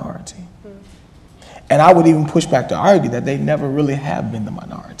the minority. And I would even push back to argue that they never really have been the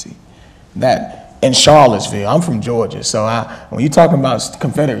minority. That in Charlottesville, I'm from Georgia, so when you're talking about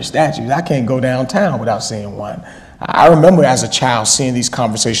Confederate statues, I can't go downtown without seeing one. I remember as a child seeing these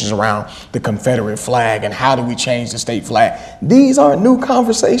conversations around the Confederate flag and how do we change the state flag. These aren't new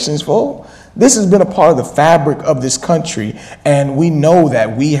conversations, folks. This has been a part of the fabric of this country, and we know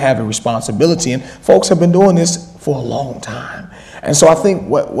that we have a responsibility, and folks have been doing this for a long time. And so I think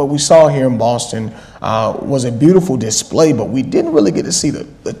what we saw here in Boston was a beautiful display, but we didn't really get to see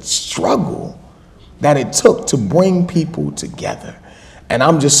the struggle that it took to bring people together. And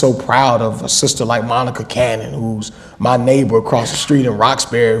I'm just so proud of a sister like Monica Cannon, who's my neighbor across the street in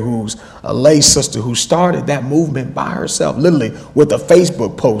Roxbury, who's a lay sister who started that movement by herself, literally with a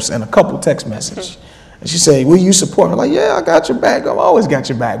Facebook post and a couple text messages. And she said, will you support me? I'm like, yeah, I got your back. I've always got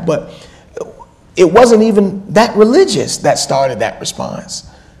your back. But it wasn't even that religious that started that response.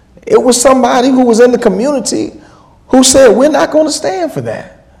 It was somebody who was in the community who said, we're not going to stand for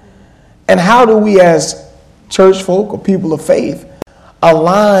that. And how do we as church folk or people of faith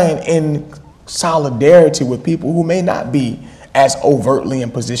align in solidarity with people who may not be as overtly in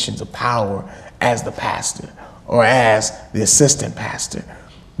positions of power as the pastor or as the assistant pastor?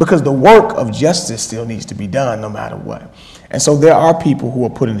 Because the work of justice still needs to be done no matter what. And so there are people who are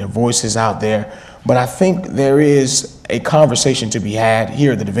putting their voices out there, but I think there is a conversation to be had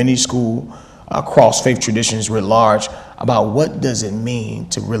here at the Divinity School, across faith traditions writ large, about what does it mean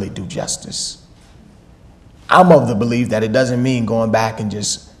to really do justice. I'm of the belief that it doesn't mean going back and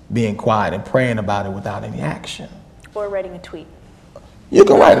just being quiet and praying about it without any action. Or writing a tweet. You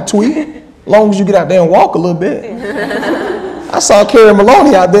can write a tweet, as long as you get out there and walk a little bit. I saw Carrie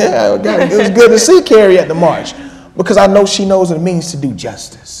Maloney out there. It was good to see Carrie at the march, because I know she knows what it means to do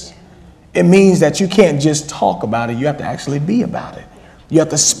justice. It means that you can't just talk about it, you have to actually be about it. You have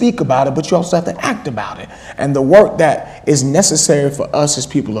to speak about it, but you also have to act about it. And the work that is necessary for us as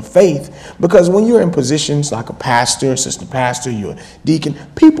people of faith, because when you're in positions like a pastor, assistant pastor, you're a deacon,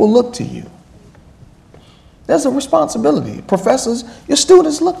 people look to you. There's a responsibility. Professors, your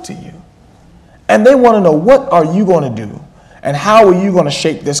students look to you. And they want to know, what are you going to do? And how are you going to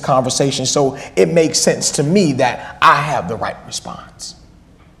shape this conversation so it makes sense to me that I have the right response?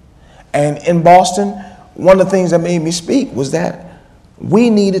 And in Boston, one of the things that made me speak was that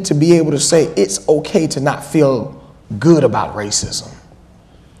we needed to be able to say it's okay to not feel good about racism.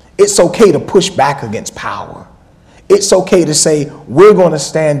 It's okay to push back against power. It's okay to say we're going to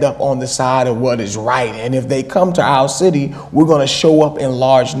stand up on the side of what is right. And if they come to our city, we're going to show up in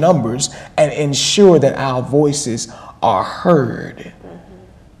large numbers and ensure that our voices are heard.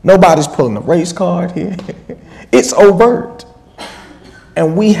 Nobody's pulling a race card here. It's overt.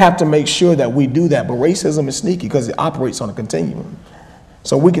 And we have to make sure that we do that. But racism is sneaky because it operates on a continuum.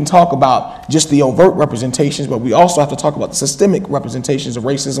 So we can talk about just the overt representations, but we also have to talk about the systemic representations of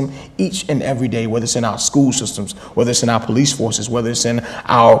racism each and every day, whether it's in our school systems, whether it's in our police forces, whether it's in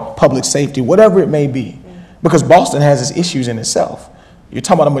our public safety, whatever it may be. Because Boston has its issues in itself. You're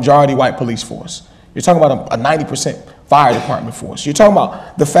talking about a majority white police force. You're talking about a 90% fire department force. You're talking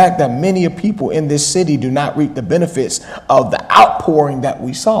about the fact that many people in this city do not reap the benefits of the outpouring that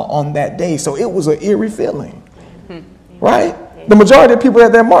we saw on that day. So it was an eerie feeling, right? The majority of people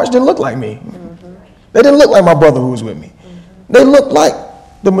at that march didn't look like me. They didn't look like my brother who was with me. They looked like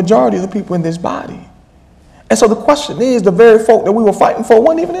the majority of the people in this body. And so the question is, the very folk that we were fighting for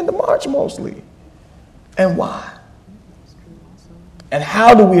weren't even in the march mostly. And why? And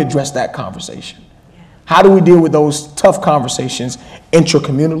how do we address that conversation? How do we deal with those tough conversations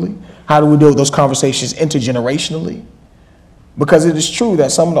intracommunally? How do we deal with those conversations intergenerationally? Because it is true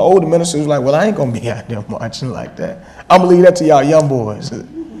that some of the older ministers are like, well, I ain't going to be out there marching like that. I'm going to leave that to y'all young boys.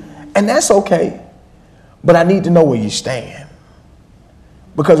 And that's okay. But I need to know where you stand.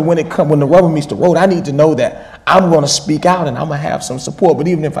 Because when the rubber meets the road, I need to know that I'm going to speak out and I'm going to have some support. But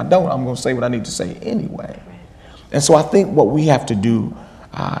even if I don't, I'm going to say what I need to say anyway. And so I think what we have to do,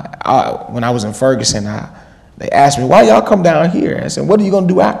 when I was in Ferguson, they asked me, why y'all come down here? I said, what are you going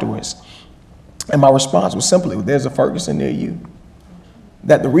to do afterwards? And my response was simply, there's a Ferguson near you.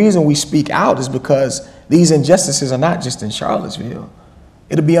 That the reason we speak out is because these injustices are not just in Charlottesville.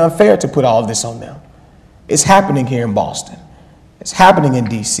 It'll be unfair to put all of this on them. It's happening here in Boston. It's happening in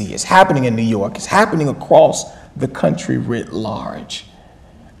DC. It's happening in New York. It's happening across the country writ large.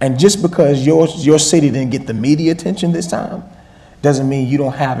 And just because your city didn't get the media attention this time, doesn't mean you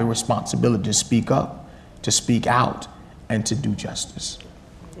don't have a responsibility to speak up, to speak out, and to do justice.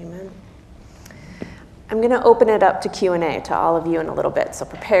 Amen. I'm going to open it up to Q&A to all of you in a little bit, so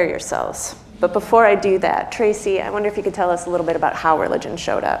prepare yourselves. But before I do that, Tracy, I wonder if you could tell us a little bit about how religion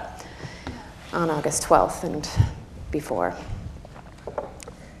showed up on August 12th and before.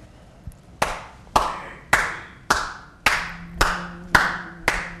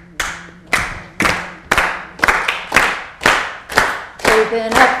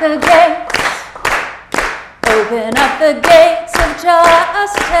 Open up the gates. Open up the gates of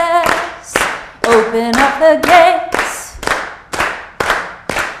justice. Open up the gates.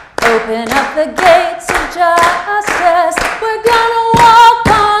 Open up the gates of justice. We're gonna walk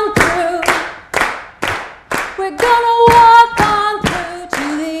on through. We're gonna walk on through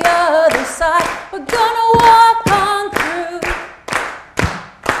to the other side. We're gonna walk on through.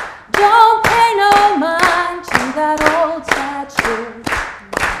 Don't pay no mind to that old statue.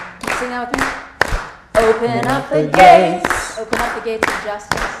 Can you sing that with me? Open up the gates. Open up the gates of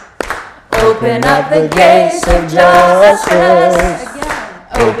justice. Open up the gates of justice. Again.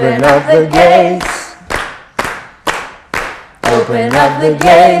 Open up the gates. Open up the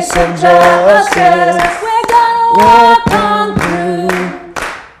gates of justice. We're gonna walk on through.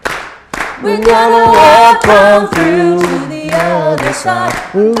 We're gonna walk on through to the other side.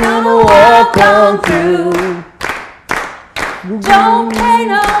 We're gonna walk on through. Don't pay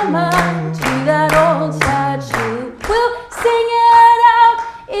no mind to that old statue. We'll sing it out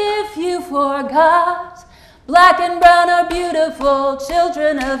if you forgot. Black and brown are beautiful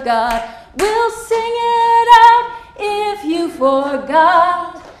children of God. We'll sing it out if you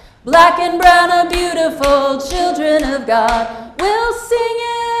forgot. Black and brown are beautiful children of God. We'll sing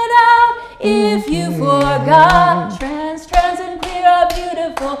it out if you forgot. Trans and queer are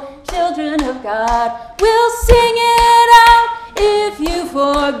beautiful children of God. We'll sing it out if you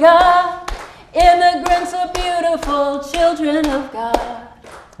forgot. Immigrants are beautiful children of God.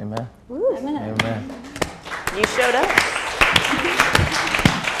 Amen. Amen. Amen. You showed up.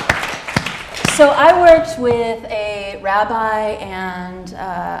 So I worked with a rabbi and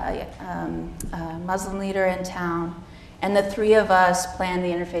a Muslim leader in town, and the three of us planned the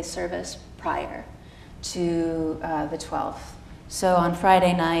interfaith service prior to the 12th. So on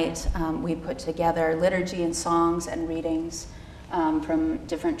Friday night, we put together liturgy and songs and readings from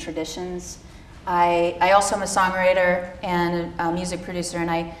different traditions. I also am a songwriter and a music producer,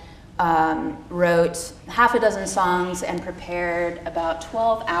 and I wrote half a dozen songs and prepared about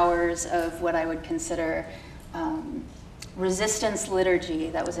 12 hours of what I would consider resistance liturgy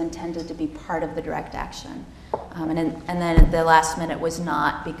that was intended to be part of the direct action. And then at the last minute was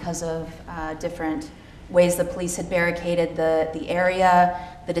not, because of different ways the police had barricaded the area,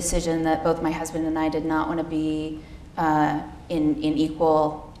 the decision that both my husband and I did not want to be in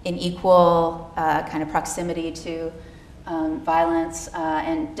equal kind of proximity to violence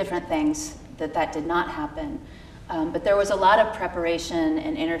and different things, that did not happen. But there was a lot of preparation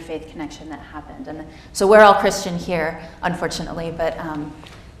and interfaith connection that happened. And so we're all Christian here, unfortunately, but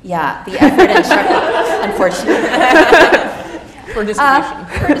yeah, the effort and struggle, unfortunately. For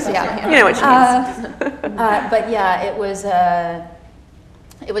distribution. You know what she means. But yeah, it was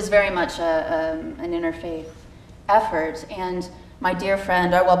very much an interfaith effort. And my dear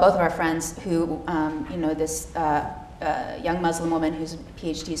friend, or well, both of our friends, who this young Muslim woman who's a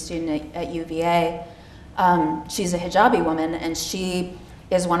PhD student at UVA, she's a hijabi woman, and she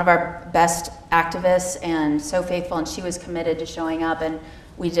is one of our best activists and so faithful, and she was committed to showing up, and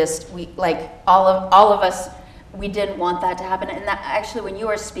we like all of us, we didn't want that to happen. And that actually, when you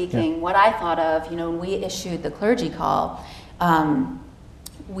were speaking, what I thought of, when we issued the clergy call,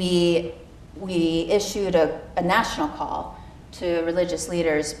 we issued a national call to religious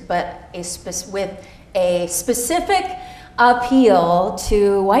leaders, but with a specific appeal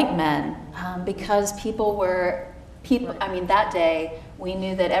to white men, because that day we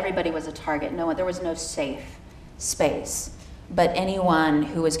knew that everybody was a target. There was no safe space, but anyone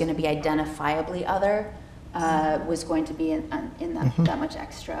who was going to be identifiably other was going to be in that much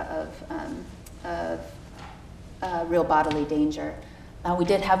extra of real bodily danger. We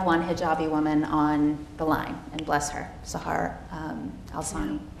did have one hijabi woman on the line, and bless her, Sahar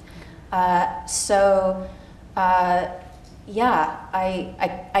Al-Sani. I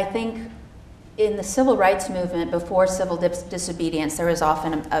think in the civil rights movement, before civil disobedience, there was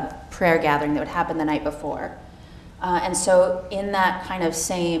often a prayer gathering that would happen the night before. And so in that kind of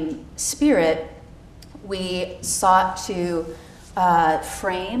same spirit, we sought to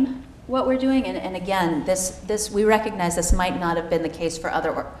frame what we're doing, and again, we recognize this might not have been the case for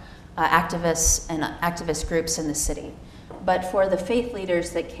other activists and activist groups in the city, but for the faith leaders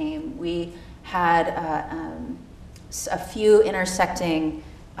that came, we had a few intersecting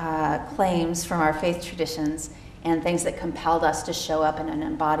claims from our faith traditions and things that compelled us to show up in an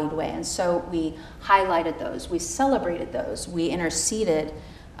embodied way. And so we highlighted those, we celebrated those, we interceded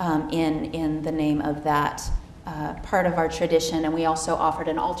in the name of that part of our tradition, and we also offered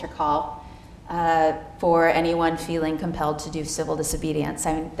an altar call for anyone feeling compelled to do civil disobedience.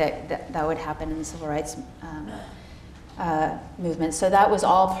 I mean, that would happen in the civil rights movement. So that was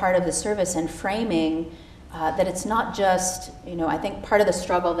all part of the service, and framing that it's not just, I think part of the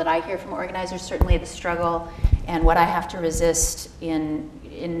struggle that I hear from organizers, certainly the struggle and what I have to resist in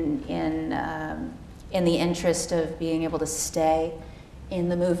the interest of being able to stay in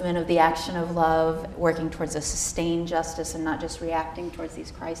the movement of the action of love, working towards a sustained justice and not just reacting towards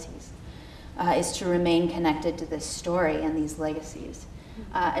these crises, is to remain connected to this story and these legacies.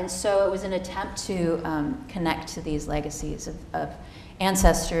 And so it was an attempt to connect to these legacies of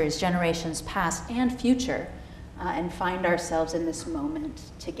ancestors, generations past and future, and find ourselves in this moment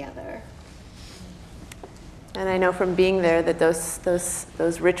together. And I know from being there that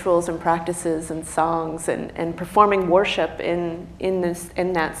those rituals and practices and songs and performing worship in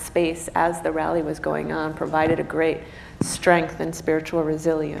that space as the rally was going on provided a great strength and spiritual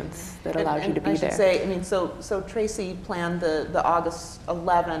resilience that allowed you to be there. I should say, so Tracy planned the August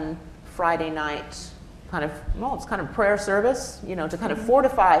 11 Friday night it's kind of prayer service, to kind of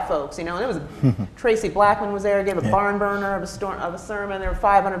fortify folks, and it was, Tracy Blackman was there, gave a barn burner of a sermon. There were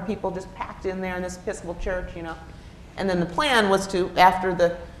 500 people just packed in there in this Episcopal church, and then the plan was to, after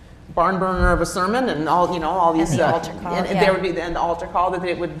the barn burner of a sermon and all these, and the altar call, and there would be then the altar call, that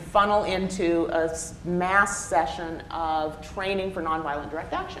it would funnel into a mass session of training for nonviolent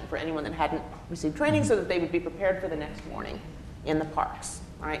direct action for anyone that hadn't received training, so that they would be prepared for the next morning in the parks,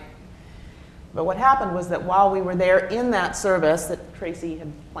 right? But what happened was that while we were there in that service that Tracy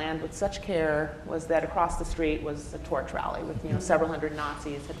had planned with such care, was that across the street was a torch rally with several hundred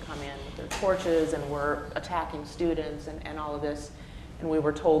Nazis had come in with their torches and were attacking students and all of this. And we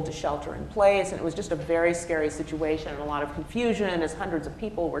were told to shelter in place, and it was just a very scary situation and a lot of confusion as hundreds of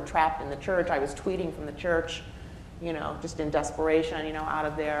people were trapped in the church. I was tweeting from the church, just in desperation, out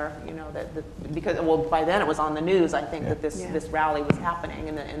of there, because by then it was on the news, I think, that this rally was happening,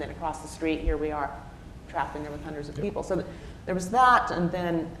 and then across the street, here we are, trapped in there with hundreds of people. So there was that, and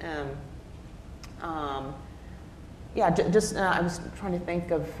then, I was trying to think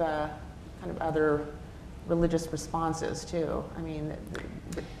of kind of other religious responses too. I mean,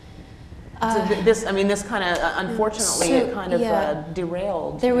 this kind of unfortunately it kind of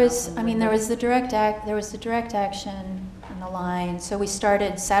derailed. There was the direct action on the line. So we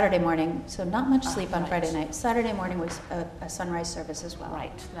started Saturday morning. So not much sleep on Friday night. Saturday morning was a sunrise service as well.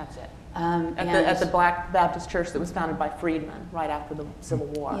 Right, that's it. At the Black Baptist Church that was founded by Freedmen right after the Civil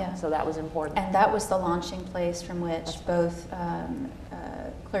War. Yeah. So that was important. And that was the launching place from which both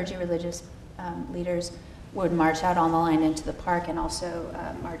clergy, religious leaders would march out on the line into the park and also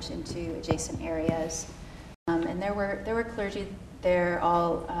march into adjacent areas. And there were clergy there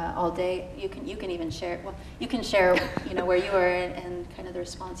all day. You can even share. Well, you can share. Where you were and kind of the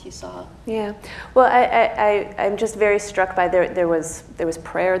response you saw. Yeah. Well, I'm just very struck by there was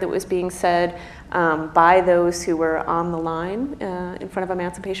prayer that was being said by those who were on the line in front of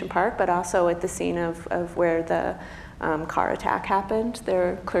Emancipation Park, but also at the scene of where the car attack happened.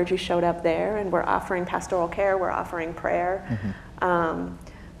 Their clergy showed up there, and we're offering pastoral care. We're offering prayer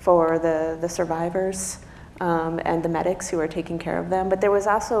for the survivors and the medics who are taking care of them. But there was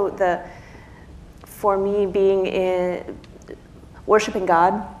also for me, being worshiping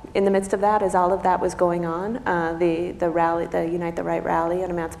God in the midst of that, as all of that was going on. The rally, the Unite the Right rally at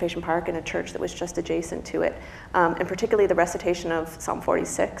Emancipation Park, in a church that was just adjacent to it, and particularly the recitation of Psalm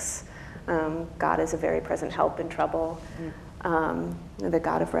 46. God is a very present help in trouble. The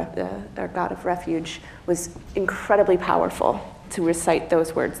God of refuge was incredibly powerful to recite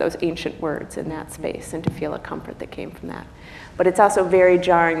those words, those ancient words in that space, and to feel a comfort that came from that. But it's also very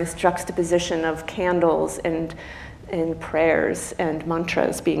jarring, this juxtaposition of candles and prayers and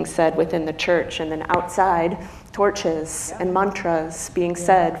mantras being said within the church, and then outside, torches and mantras being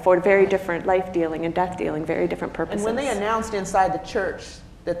said for very different life dealing and death dealing, very different purposes. And when they announced inside the church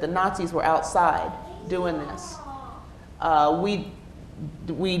that the Nazis were outside doing this,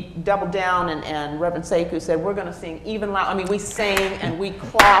 we doubled down, and Reverend Sekou said, we're going to sing even loud. I mean, we sang and we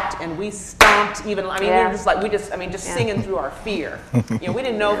clapped and we stomped even. I mean, we were just singing through our fear. We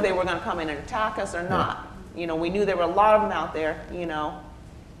didn't know if they were going to come in and attack us or not. We knew there were a lot of them out there.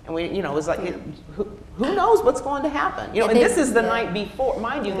 And And we, you know, it was like, who knows what's going to happen? You know, and this is the night before,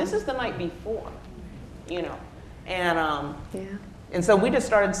 mind you, this is the night before, you know, and so we just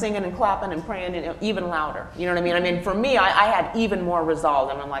started singing and clapping and praying and even louder. You know what I mean? I mean, for me, I had even more resolve,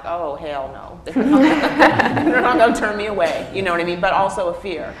 and I'm like, oh, hell no. They're not going to turn me away. You know what I mean? But also a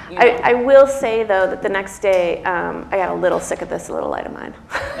fear. You know? I will say, though, that the next day, I got a little sick of this little light of mine.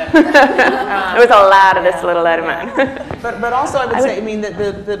 There was a lot of this little light of mine. But also, I would say, I mean,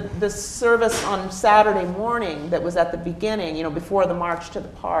 the service on Saturday morning that was at the beginning, you know, before the march to the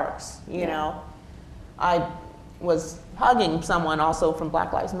parks, you know, I was hugging someone also from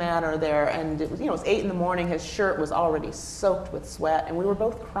Black Lives Matter there, and it was, you know, it was 8 in the morning. His shirt was already soaked with sweat, and we were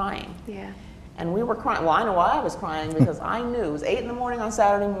both crying. Yeah. And we were crying. Well, I know why I was crying, because I knew it was 8 in the morning on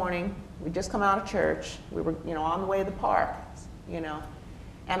Saturday morning. We'd just come out of church. We were, you know, on the way to the park, you know,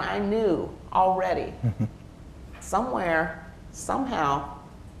 and I knew already somewhere, somehow,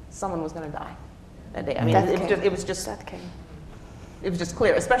 someone was going to die that day. I mean, it was just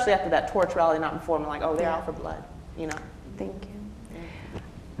clear, especially after that torch rally, not before. I'm like, oh, they're out for blood, you know. Thank you.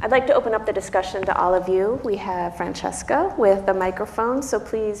 I'd like to open up the discussion to all of you. We have Francesca with a microphone, so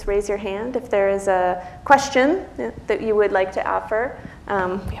please raise your hand if there is a question that you would like to offer.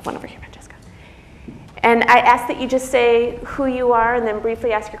 We have one over here, Francesca. And I ask that you just say who you are and then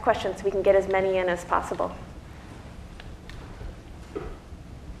briefly ask your question so we can get as many in as possible.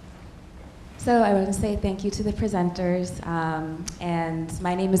 So I want to say thank you to the presenters, and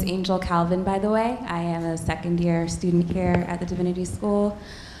my name is Angel Calvin, by the way. I am a second-year student here at the Divinity School.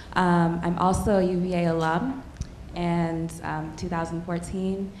 I'm also a UVA alum, and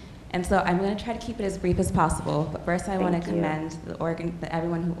 2014, and so I'm going to try to keep it as brief as possible. But first, I want to commend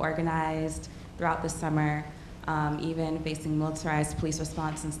everyone who organized throughout the summer, even facing militarized police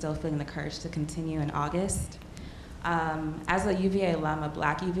response and still feeling the courage to continue in August. As a UVA alum, a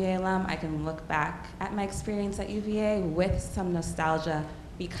Black UVA alum, I can look back at my experience at UVA with some nostalgia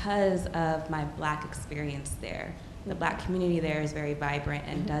because of my Black experience there. The Black community there is very vibrant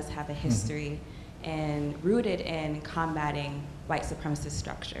and does have a history and rooted in combating white supremacist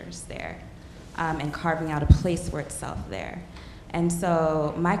structures there, and carving out a place for itself there. And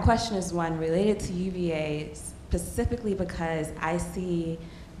so my question is one related to UVA specifically because I see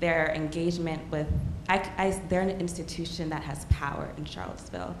their engagement with, they're an institution that has power in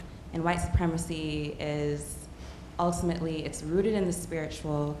Charlottesville. And white supremacy is ultimately, it's rooted in the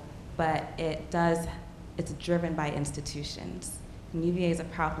spiritual, but it's driven by institutions. And UVA is a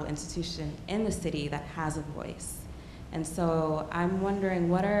powerful institution in the city that has a voice. And so I'm wondering,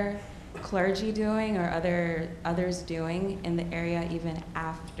 what are clergy doing or others doing in the area even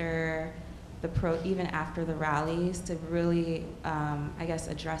after the rallies to really, I guess,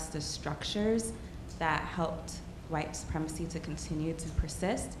 address the structures that helped white supremacy to continue to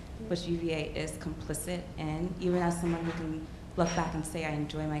persist, which UVA is complicit in. Even as someone who can look back and say I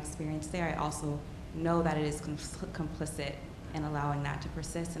enjoy my experience there, I also know that it is complicit in allowing that to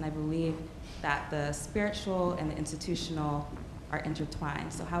persist. And I believe that the spiritual and the institutional are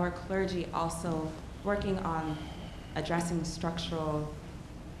intertwined. So how are clergy also working on addressing structural,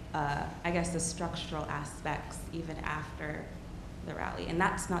 I guess the structural aspects even after the rally? And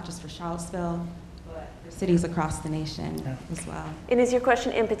that's not just for Charlottesville, but the cities across the nation as well. And is your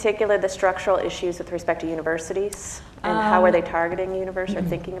question in particular the structural issues with respect to universities? And how are they targeting universities or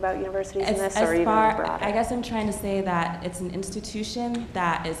thinking about universities in this, or even broader? I guess I'm trying to say that it's an institution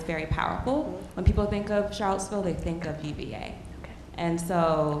that is very powerful. When people think of Charlottesville, they think of UVA. Okay. And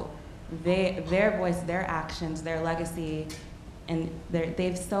so their voice, their actions, their legacy, and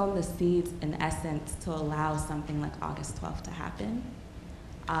they've sown the seeds in essence to allow something like August 12th to happen.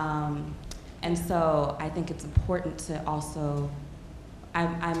 And so I think it's important to also,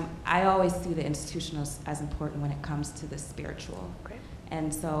 I always see the institutional as important when it comes to the spiritual. Great.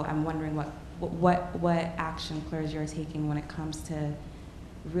 And so I'm wondering what action clergy are taking when it comes to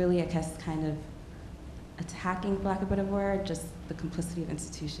really, I guess, kind of attacking, for lack of a better word, just the complicity of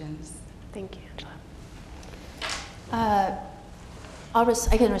institutions. Thank you, Angela.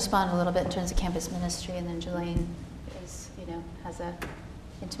 I can respond a little bit in terms of campus ministry, and then Jelaine has a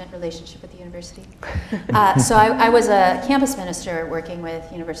intimate relationship with the university. So I was a campus minister working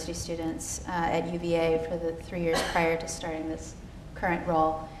with university students at UVA for the 3 years prior to starting this current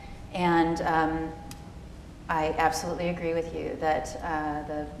role. And I absolutely agree with you that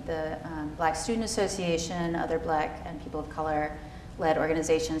the Black Student Association, other Black and people of color led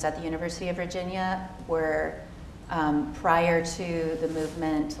organizations at the University of Virginia were, prior to the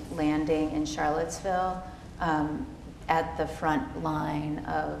movement landing in Charlottesville, at the front line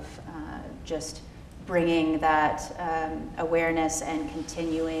of just bringing that awareness and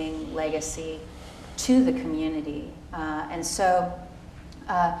continuing legacy to the community. And so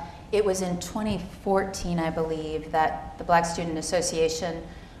it was in 2014, I believe, that the Black Student Association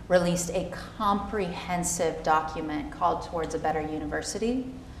released a comprehensive document called Towards a Better University.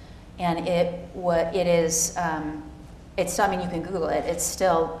 And it's, I mean, you can Google it, it's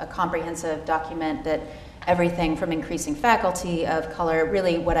still a comprehensive document that everything from increasing faculty of color,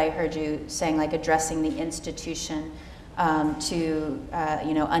 really what I heard you saying, like addressing the institution, to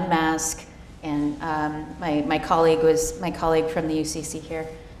unmask. And my colleague from the UCC here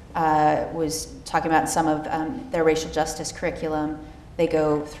was talking about some of their racial justice curriculum. They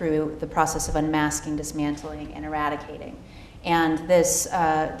go through the process of unmasking, dismantling, and eradicating. And this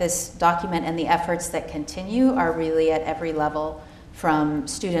document and the efforts that continue are really at every level, from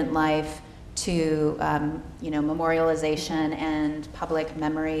student life to memorialization and public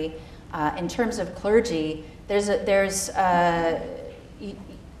memory. In terms of clergy, there's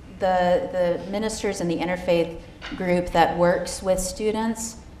the ministers and the interfaith group that works with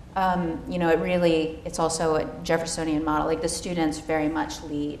students. It's also a Jeffersonian model. Like, the students very much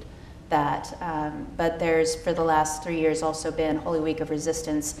lead that. But there's, for the last 3 years, also been Holy Week of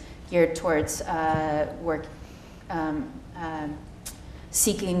Resistance, geared towards work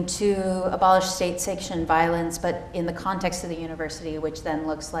seeking to abolish state-sanctioned violence, but in the context of the university, which then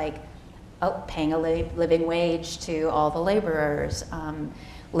looks like paying a living wage to all the laborers,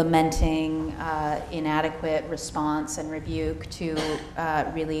 lamenting inadequate response and rebuke to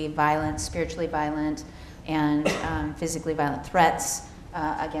really violent, spiritually violent, and physically violent threats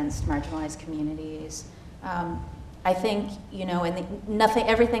against marginalized communities. I think,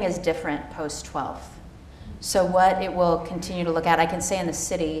 everything is different post-12th. So what it will continue to look at, I can say in the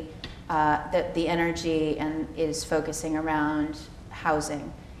city that the energy is focusing around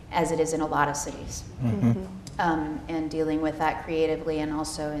housing, as it is in a lot of cities. Mm-hmm. And dealing with that creatively, and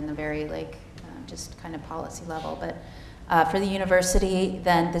also in the very just kind of policy level. But for the university,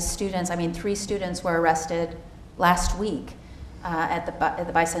 then the students, 3 students were arrested last week at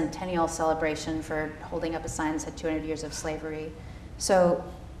the bicentennial celebration for holding up a sign that said 200 years of slavery. So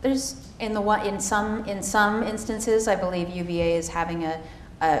there's, in some instances, I believe UVA is having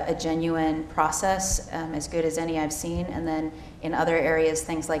a genuine process, as good as any I've seen, and then in other areas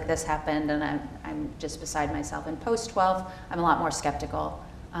things like this happened, and I'm just beside myself. In post-12, I'm a lot more skeptical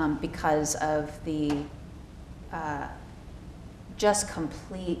because of the just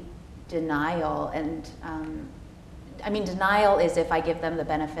complete denial. And denial is if I give them the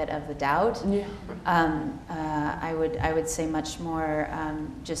benefit of the doubt. Yeah. I would say much more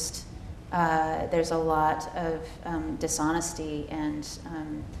there's a lot of dishonesty and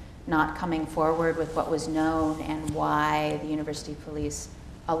not coming forward with what was known and why the university police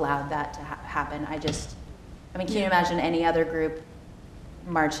allowed that to happen. Can you imagine any other group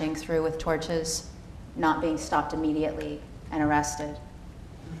marching through with torches, not being stopped immediately and arrested?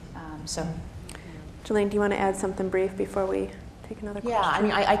 Jelaine, do you want to add something brief before we take another question?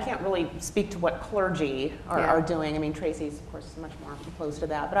 Yeah, I can't really speak to what clergy are doing. Tracy's, of course, much more close to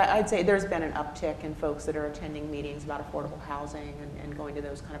that. But I'd say there's been an uptick in folks that are attending meetings about affordable housing and going to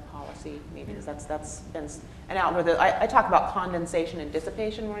those kind of policy meetings. That's been an outward. I talk about condensation and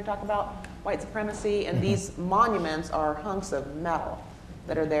dissipation when I talk about white supremacy, and these monuments are hunks of metal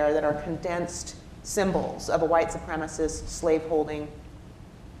that are there that are condensed symbols of a white supremacist slave-holding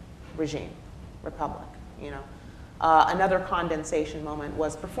regime, republic, Another condensation moment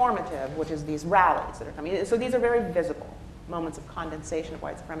was performative, which is these rallies that are coming. So these are very visible moments of condensation of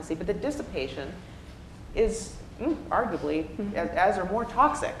white supremacy, but the dissipation is arguably as or more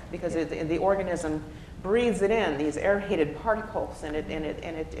toxic, because the organism breathes it in, these aerated particles, and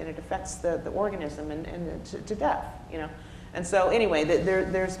it affects the organism and to death, And so anyway,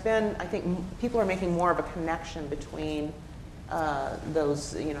 there's been, I think, people are making more of a connection between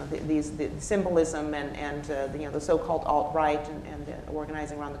those, the symbolism and the so-called alt-right and the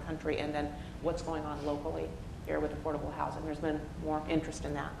organizing around the country, and then what's going on locally here with affordable housing. There's been more interest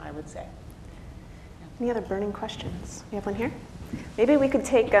in that, I would say. Any other burning questions? We have one here. Maybe we could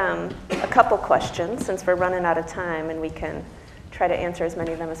take a couple questions, since we're running out of time, and we can try to answer as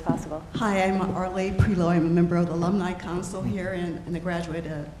many of them as possible. Hi, I'm Arlene Prelo. I'm a member of the Alumni Council here and a graduate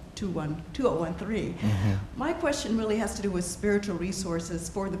of 2013. Mm-hmm. My question really has to do with spiritual resources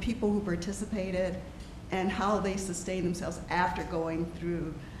for the people who participated and how they sustain themselves after going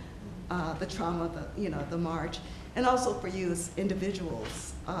through the trauma of the march, and also for you as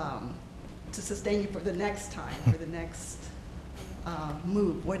individuals to sustain you for the next time, for the next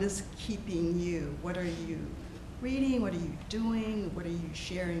move. What is keeping you? What are you reading? What are you doing? What are you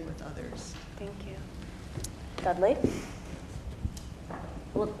sharing with others? Thank you. Dudley?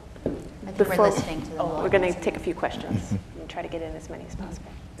 Well, I think we're listening to them. We're going to take a few questions and try to get in as many as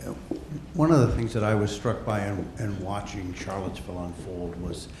possible. One of the things that I was struck by in watching Charlottesville unfold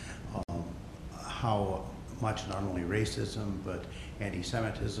was how much not only racism, but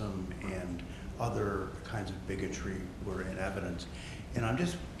anti-Semitism and other kinds of bigotry were in evidence. And I'm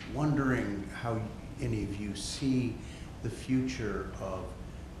just wondering how any of you see the future of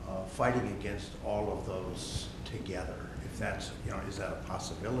fighting against all of those together. If that's, is that a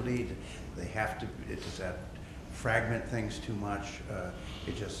possibility? Do they have to, does that fragment things too much?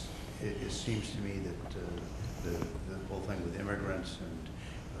 It seems to me that the whole thing with immigrants and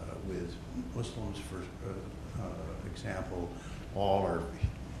with Muslims, for example, all are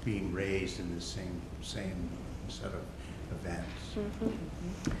being raised in the same set of events.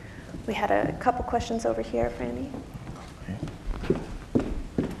 Mm-hmm. We had a couple questions over here, Franny.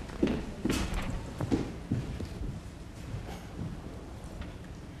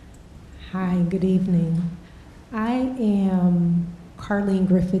 Hi, good evening. I am Carlene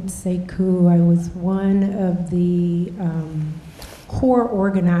Griffith-Sekou. I was one of the core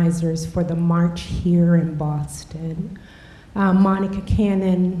organizers for the march here in Boston. Monica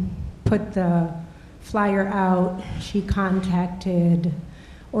Cannon put the flyer out. She contacted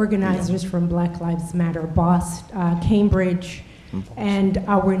organizers from Black Lives Matter Cambridge, and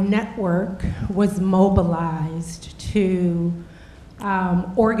our network was mobilized to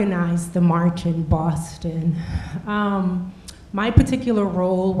organize the march in Boston. My particular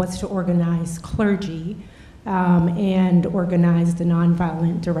role was to organize clergy and organize the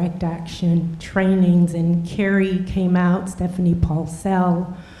nonviolent direct action trainings, and Carrie came out, Stephanie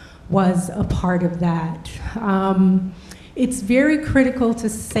Paulsell was a part of that. It's very critical to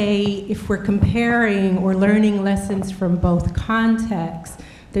say, if we're comparing or learning lessons from both contexts,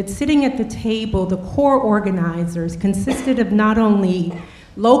 that sitting at the table, the core organizers consisted of not only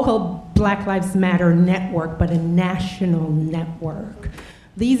local Black Lives Matter network, but a national network.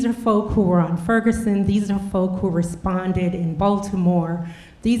 These are folk who were on Ferguson. These are folk who responded in Baltimore.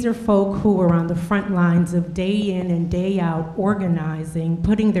 These are folk who were on the front lines of day in and day out organizing,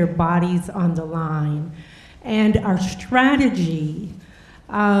 putting their bodies on the line. And our strategy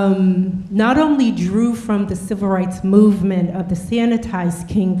not only drew from the civil rights movement of the sanitized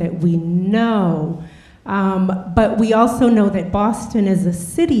king that we know, but we also know that Boston is a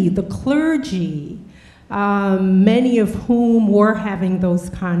city, the clergy, many of whom were having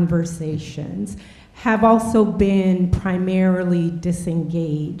those conversations, have also been primarily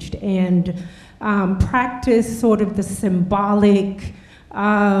disengaged and practice sort of the symbolic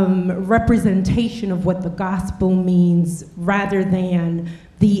representation of what the gospel means, rather than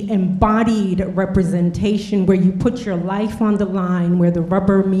the embodied representation where you put your life on the line, where the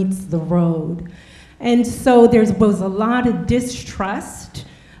rubber meets the road. And so there was a lot of distrust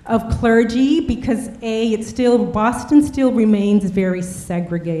of clergy because Boston still remains very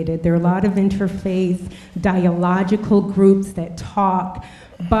segregated. There are a lot of interfaith dialogical groups that talk,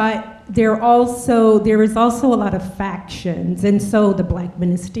 but there is also a lot of factions. And so the Black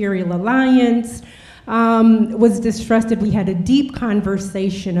Ministerial Alliance was distrusted. We had a deep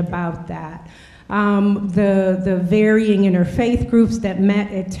conversation about that. The varying interfaith groups that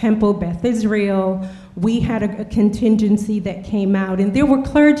met at Temple Beth Israel, we had a contingency that came out, and there were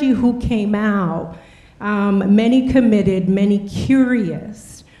clergy who came out, many committed, many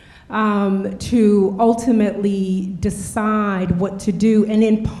curious, to ultimately decide what to do. And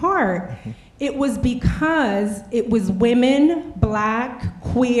in part, it was because it was women, Black,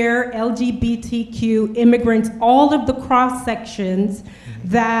 queer, LGBTQ, immigrants, all of the cross sections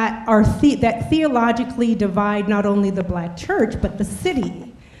that that theologically divide not only the Black church, but the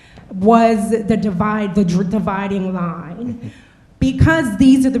city was the dividing line. Because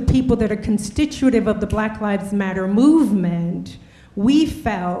these are the people that are constitutive of the Black Lives Matter movement, we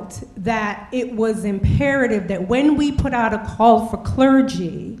felt that it was imperative that when we put out a call for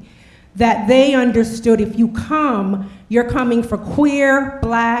clergy, that they understood if you come, you're coming for queer,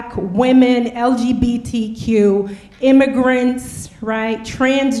 Black, women, LGBTQ, immigrants, right,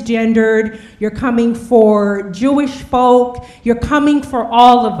 transgendered, you're coming for Jewish folk, you're coming for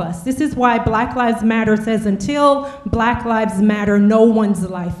all of us. This is why Black Lives Matter says until Black Lives Matter, no one's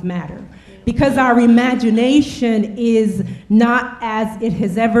life matters. Because our imagination is not as it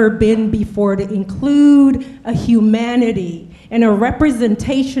has ever been before, to include a humanity and a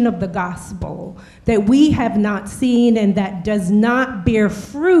representation of the gospel that we have not seen and that does not bear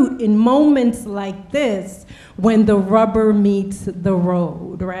fruit in moments like this when the rubber meets the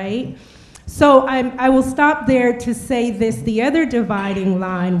road, right? So I will stop there to say this. The other dividing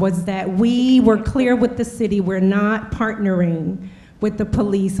line was that we were clear with the city, we're not partnering with the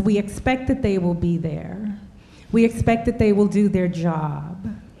police. We expect that they will be there. We expect that they will do their job.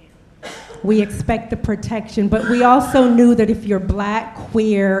 We expect the protection, but we also knew that if you're Black,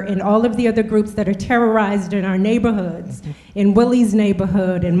 queer, and all of the other groups that are terrorized in our neighborhoods, in Willie's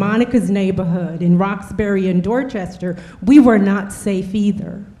neighborhood, in Monica's neighborhood, in Roxbury and Dorchester, we were not safe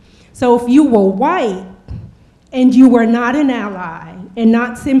either. So if you were white and you were not an ally and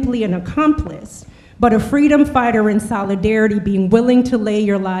not simply an accomplice, but a freedom fighter in solidarity, being willing to lay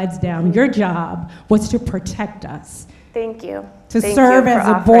your lives down, your job was to protect us. Thank you. To Thank serve you for as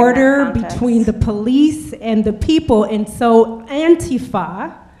a offering border that context. between the police and the people. And so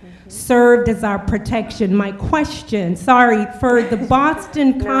Antifa served as our protection. My question, sorry, for the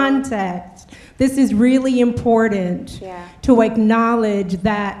Boston context, this is really important to acknowledge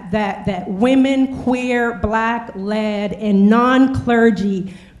that women, queer, Black led, and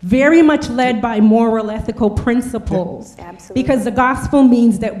non-clergy, very much led by moral, ethical principles. Absolutely. Because the gospel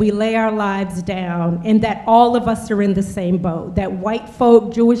means that we lay our lives down and that all of us are in the same boat. That white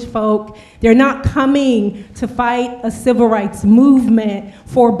folk, Jewish folk, they're not coming to fight a civil rights movement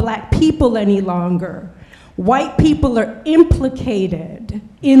for Black people any longer. White people are implicated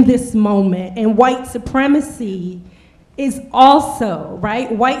in this moment, and white supremacy is also,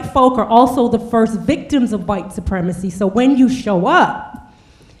 right? White folk are also the first victims of white supremacy. So when you show up,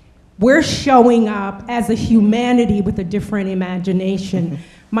 we're showing up as a humanity with a different imagination.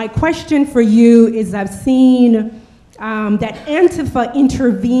 My question for you is, I've seen that Antifa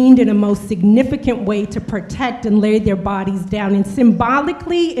intervened in a most significant way to protect and lay their bodies down. And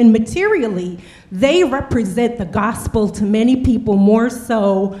symbolically and materially, they represent the gospel to many people more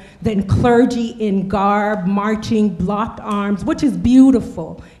so than clergy in garb, marching, locked arms, which is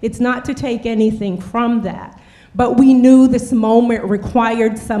beautiful. It's not to take anything from that. But we knew this moment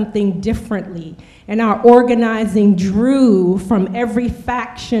required something differently. And our organizing drew from every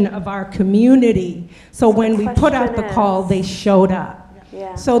faction of our community. So when we put out the call, they showed up.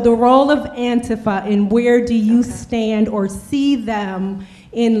 Yeah. So the role of Antifa, and where do you stand or see them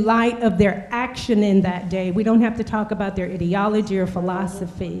in light of their action in that day? We don't have to talk about their ideology or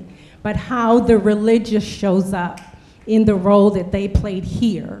philosophy, but how the religious shows up in the role that they played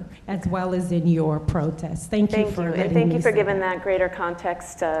here, as well as in your protests. Thank you for letting me and thank you for say giving that. that greater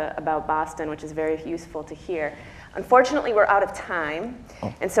context about Boston, which is very useful to hear. Unfortunately, we're out of time,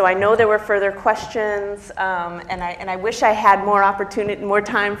 and so I know there were further questions, and I wish I had more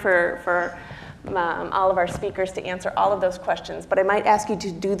time for all of our speakers to answer all of those questions, but I might ask you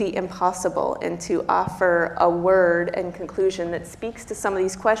to do the impossible and to offer a word and conclusion that speaks to some of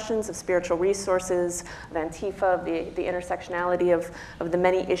these questions of spiritual resources, of Antifa, of the intersectionality of the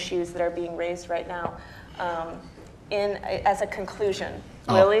many issues that are being raised right now. As a conclusion.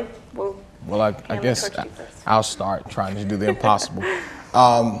 Willie? Well, I guess I'll start trying to do the impossible.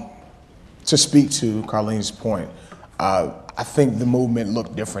 To speak to Carlene's point, I think the movement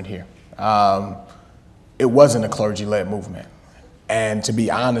looked different here. It wasn't a clergy-led movement. And to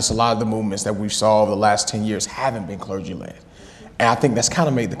be honest, a lot of the movements that we saw over the last 10 years haven't been clergy-led. And I think that's kind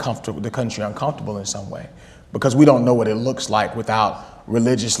of made the country uncomfortable in some way, because we don't know what it looks like without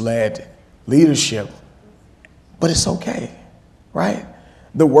religious-led leadership. But it's okay, right?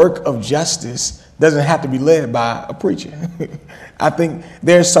 The work of justice doesn't have to be led by a preacher. I think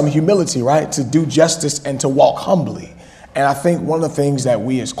there's some humility, right, to do justice and to walk humbly. And I think one of the things that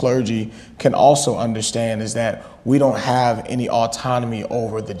we as clergy can also understand is that we don't have any autonomy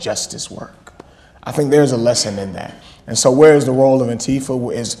over the justice work. I think there's a lesson in that. And so where is the role of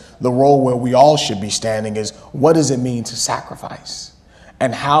Antifa? Is the role where we all should be standing is, what does it mean to sacrifice?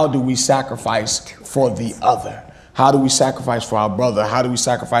 And how do we sacrifice for the other? How do we sacrifice for our brother? How do we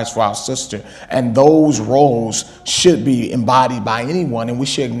sacrifice for our sister? And those roles should be embodied by anyone, and we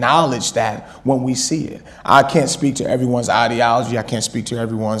should acknowledge that when we see it. I can't speak to everyone's ideology. I can't speak to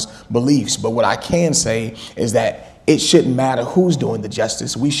everyone's beliefs. But what I can say is that it shouldn't matter who's doing the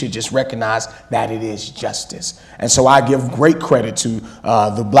justice. We should just recognize that it is justice. And so I give great credit to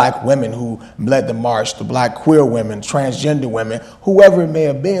the Black women who led the march, the Black queer women, transgender women, whoever it may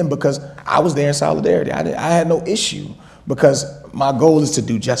have been, because I was there in solidarity. I had no issue, because my goal is to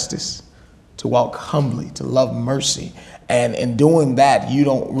do justice, to walk humbly, to love mercy. And in doing that, you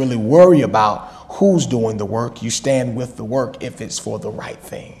don't really worry about who's doing the work. You stand with the work if it's for the right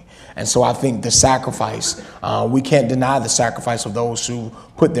thing. And so I think the sacrifice, we can't deny the sacrifice of those who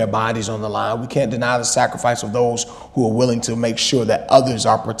put their bodies on the line. We can't deny the sacrifice of those who are willing to make sure that others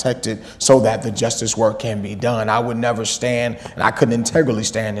are protected so that the justice work can be done. I would never stand, and I couldn't integrally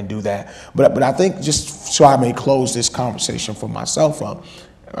stand and do that. But I think, just so I may close this conversation for myself up,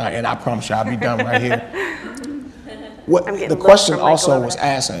 and I promise you I'll be done right here. What the question also was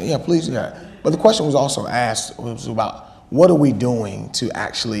asked, yeah, please, yeah. But the question was also asked, was about what are we doing to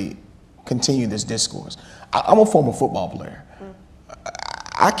actually continue this discourse? I'm a former football player.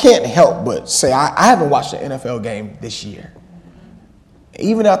 I can't help but say I haven't watched an NFL game this year,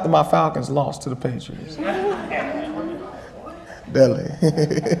 even after my Falcons lost to the Patriots. Billy.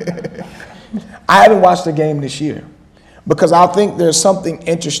 I haven't watched a game this year because I think there's something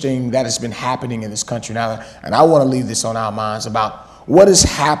interesting that has been happening in this country now, and I want to leave this on our minds about what is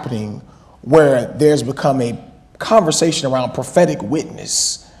happening where there's become a conversation around prophetic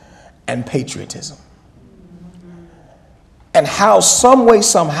witness and patriotism. And how some way,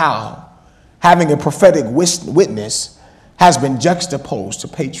 somehow, having a prophetic witness has been juxtaposed to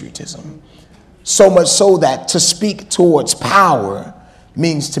patriotism. So much so that to speak towards power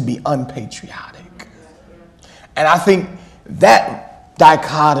means to be unpatriotic. And I think that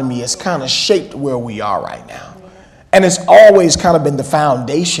dichotomy has kind of shaped where we are right now. And it's always kind of been the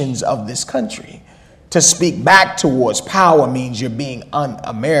foundations of this country. To speak back towards power means you're being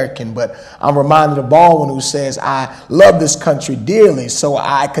un-American, but I'm reminded of Baldwin, who says, I love this country dearly, so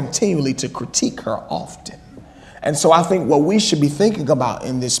I continually to critique her often. And so I think what we should be thinking about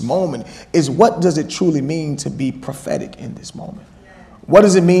in this moment is, what does it truly mean to be prophetic in this moment? What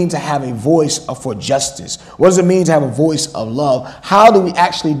does it mean to have a voice for justice? What does it mean to have a voice of love? How do we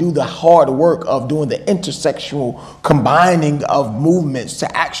actually do the hard work of doing the intersectional combining of movements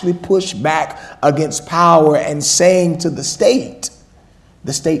to actually push back against power and saying to the state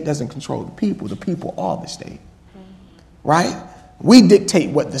doesn't control the people are the state, right? We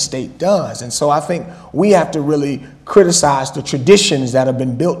dictate what the state does. And so I think we have to really criticize the traditions that have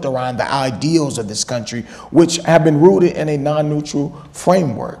been built around the ideals of this country, which have been rooted in a non-neutral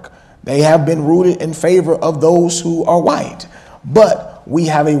framework. They have been rooted in favor of those who are white. But we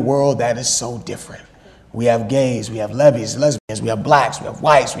have a world that is so different. We have gays, we have lesbians, we have blacks, we have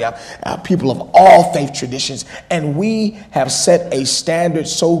whites, we have people of all faith traditions. And we have set a standard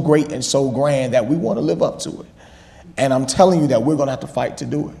so great and so grand that we want to live up to it. And I'm telling you that we're going to have to fight to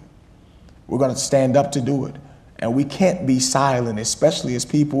do it. We're going to stand up to do it. And we can't be silent, especially as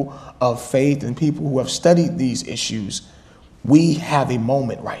people of faith and people who have studied these issues. We have a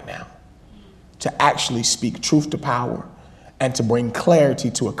moment right now to actually speak truth to power and to bring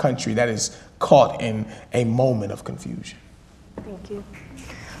clarity to a country that is caught in a moment of confusion. Thank you.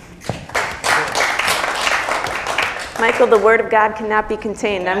 Michael, the word of God cannot be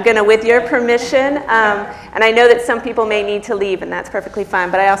contained. I'm going to, with your permission, and I know that some people may need to leave, and that's perfectly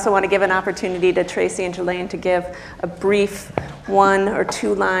fine, but I also want to give an opportunity to Tracy and Jelaine to give a brief 1 or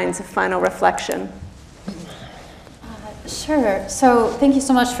 2 lines of final reflection. Sure. So thank you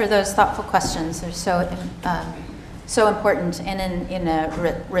so much for those thoughtful questions. They're so important. And in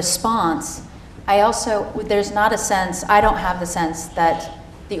a response, there's not a sense, I don't have the sense that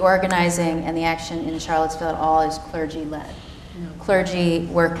the organizing and the action in Charlottesville at all is clergy-led. Clergy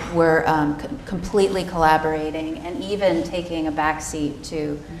were completely collaborating and even taking a backseat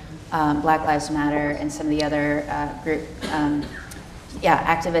to Black Lives Matter and some of the other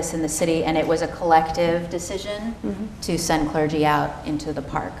activists in the city, and it was a collective decision to send clergy out into the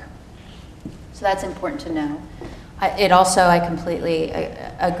park. So that's important to know. I completely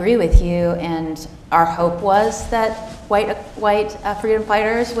agree with you, and our hope was that white freedom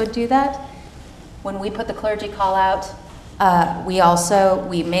fighters would do that. When we put the clergy call out,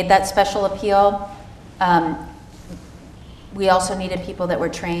 we made that special appeal. We also needed people that were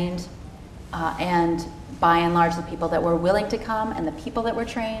trained, and by and large, the people that were willing to come and the people that were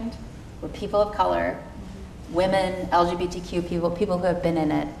trained were people of color, women, LGBTQ people who have been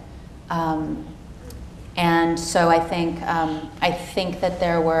in it. And so I think that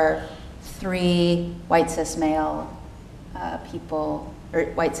there were 3 white cis male people, or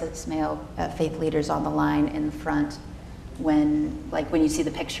white cis male faith leaders on the line in the front when you see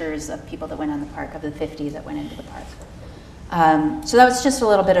the pictures of people that went on the park, of the 50 that went into the park. So that was just a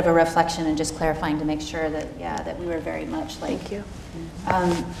little bit of a reflection and just clarifying to make sure that, that we were very much like. Thank you.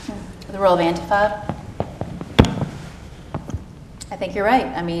 The role of Antifa, I think you're right.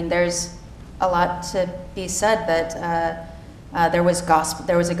 I mean, there's a lot to be said that there was a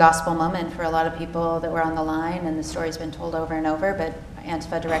gospel moment for a lot of people that were on the line, and the story's been told over and over, but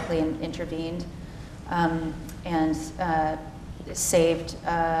Antifa directly intervened. And saved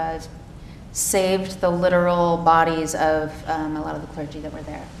saved the literal bodies of a lot of the clergy that were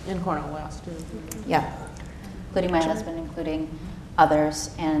there. In Cornell West. Yeah, including my husband, including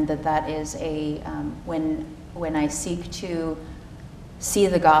others, and that is a when I seek to see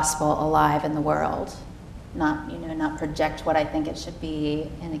the gospel alive in the world, not project what I think it should be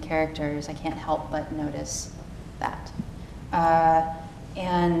in the characters. I can't help but notice that,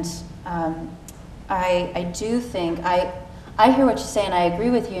 and I do think I hear what you say, and I agree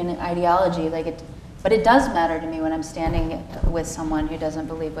with you in ideology. But it does matter to me when I'm standing with someone who doesn't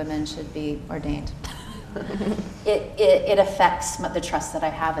believe women should be ordained. It affects the trust that I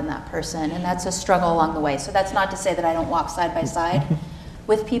have in that person, and that's a struggle along the way. So that's not to say that I don't walk side by side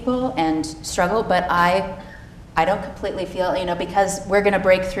with people and struggle, but I don't completely feel, because we're going to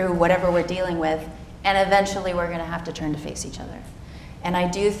break through whatever we're dealing with, and eventually we're going to have to turn to face each other. And I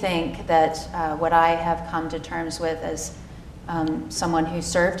do think that what I have come to terms with as someone who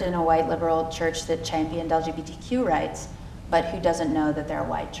served in a white liberal church that championed LGBTQ rights, but who doesn't know that they're a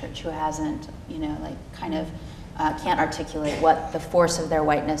white church, who hasn't, can't articulate what the force of their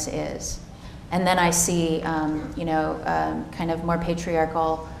whiteness is. And then I see, kind of more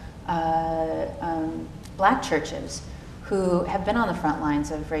patriarchal black churches who have been on the front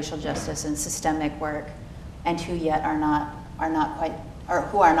lines of racial justice and systemic work, and who yet are not quite, or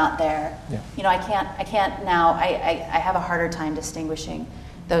who are not there. Yeah. I can't now. I have a harder time distinguishing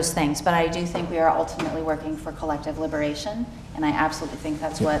those things, but I do think we are ultimately working for collective liberation, and I absolutely think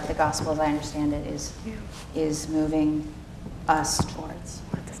that's what the gospel, as I understand it, is moving us towards.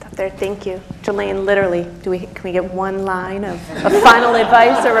 Stop there. Thank you, Jelaine. Literally, can we get one line of final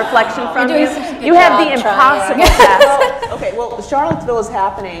advice or reflection from you? You have the impossible task. Okay. Well, Charlottesville is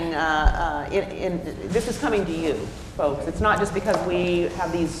happening. This is coming to you, folks. It's not just because we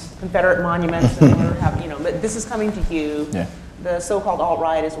have these Confederate monuments and we have, but this is coming to you. Yeah. The so-called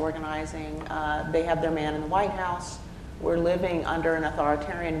alt-right is organizing. They have their man in the White House. We're living under an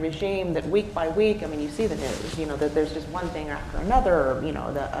authoritarian regime that week by week, you see the news, that there's just one thing after another,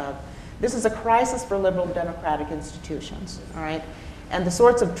 this is a crisis for liberal democratic institutions, all right? And the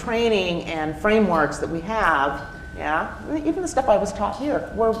sorts of training and frameworks that we have, even the stuff I was taught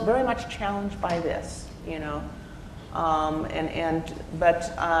here, we're very much challenged by this, but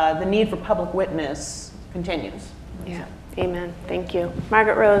the need for public witness continues. Yeah. Amen. Thank you.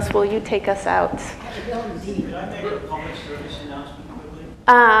 Margaret Rose, will you take us out? Could I make a public service announcement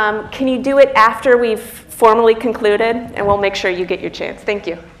quickly? Can you do it after we've formally concluded? And we'll make sure you get your chance. Thank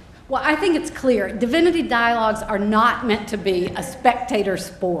you. Well, I think it's clear. Divinity Dialogues are not meant to be a spectator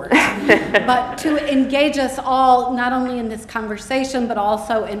sport, but to engage us all, not only in this conversation, but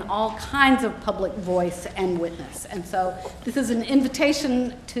also in all kinds of public voice and witness. And so this is an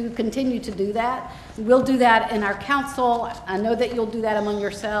invitation to continue to do that. We'll do that in our council. I know that you'll do that among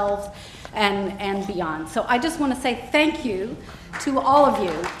yourselves and beyond. So I just want to say thank you to all of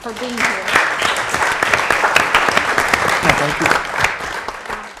you for being here. Thank you.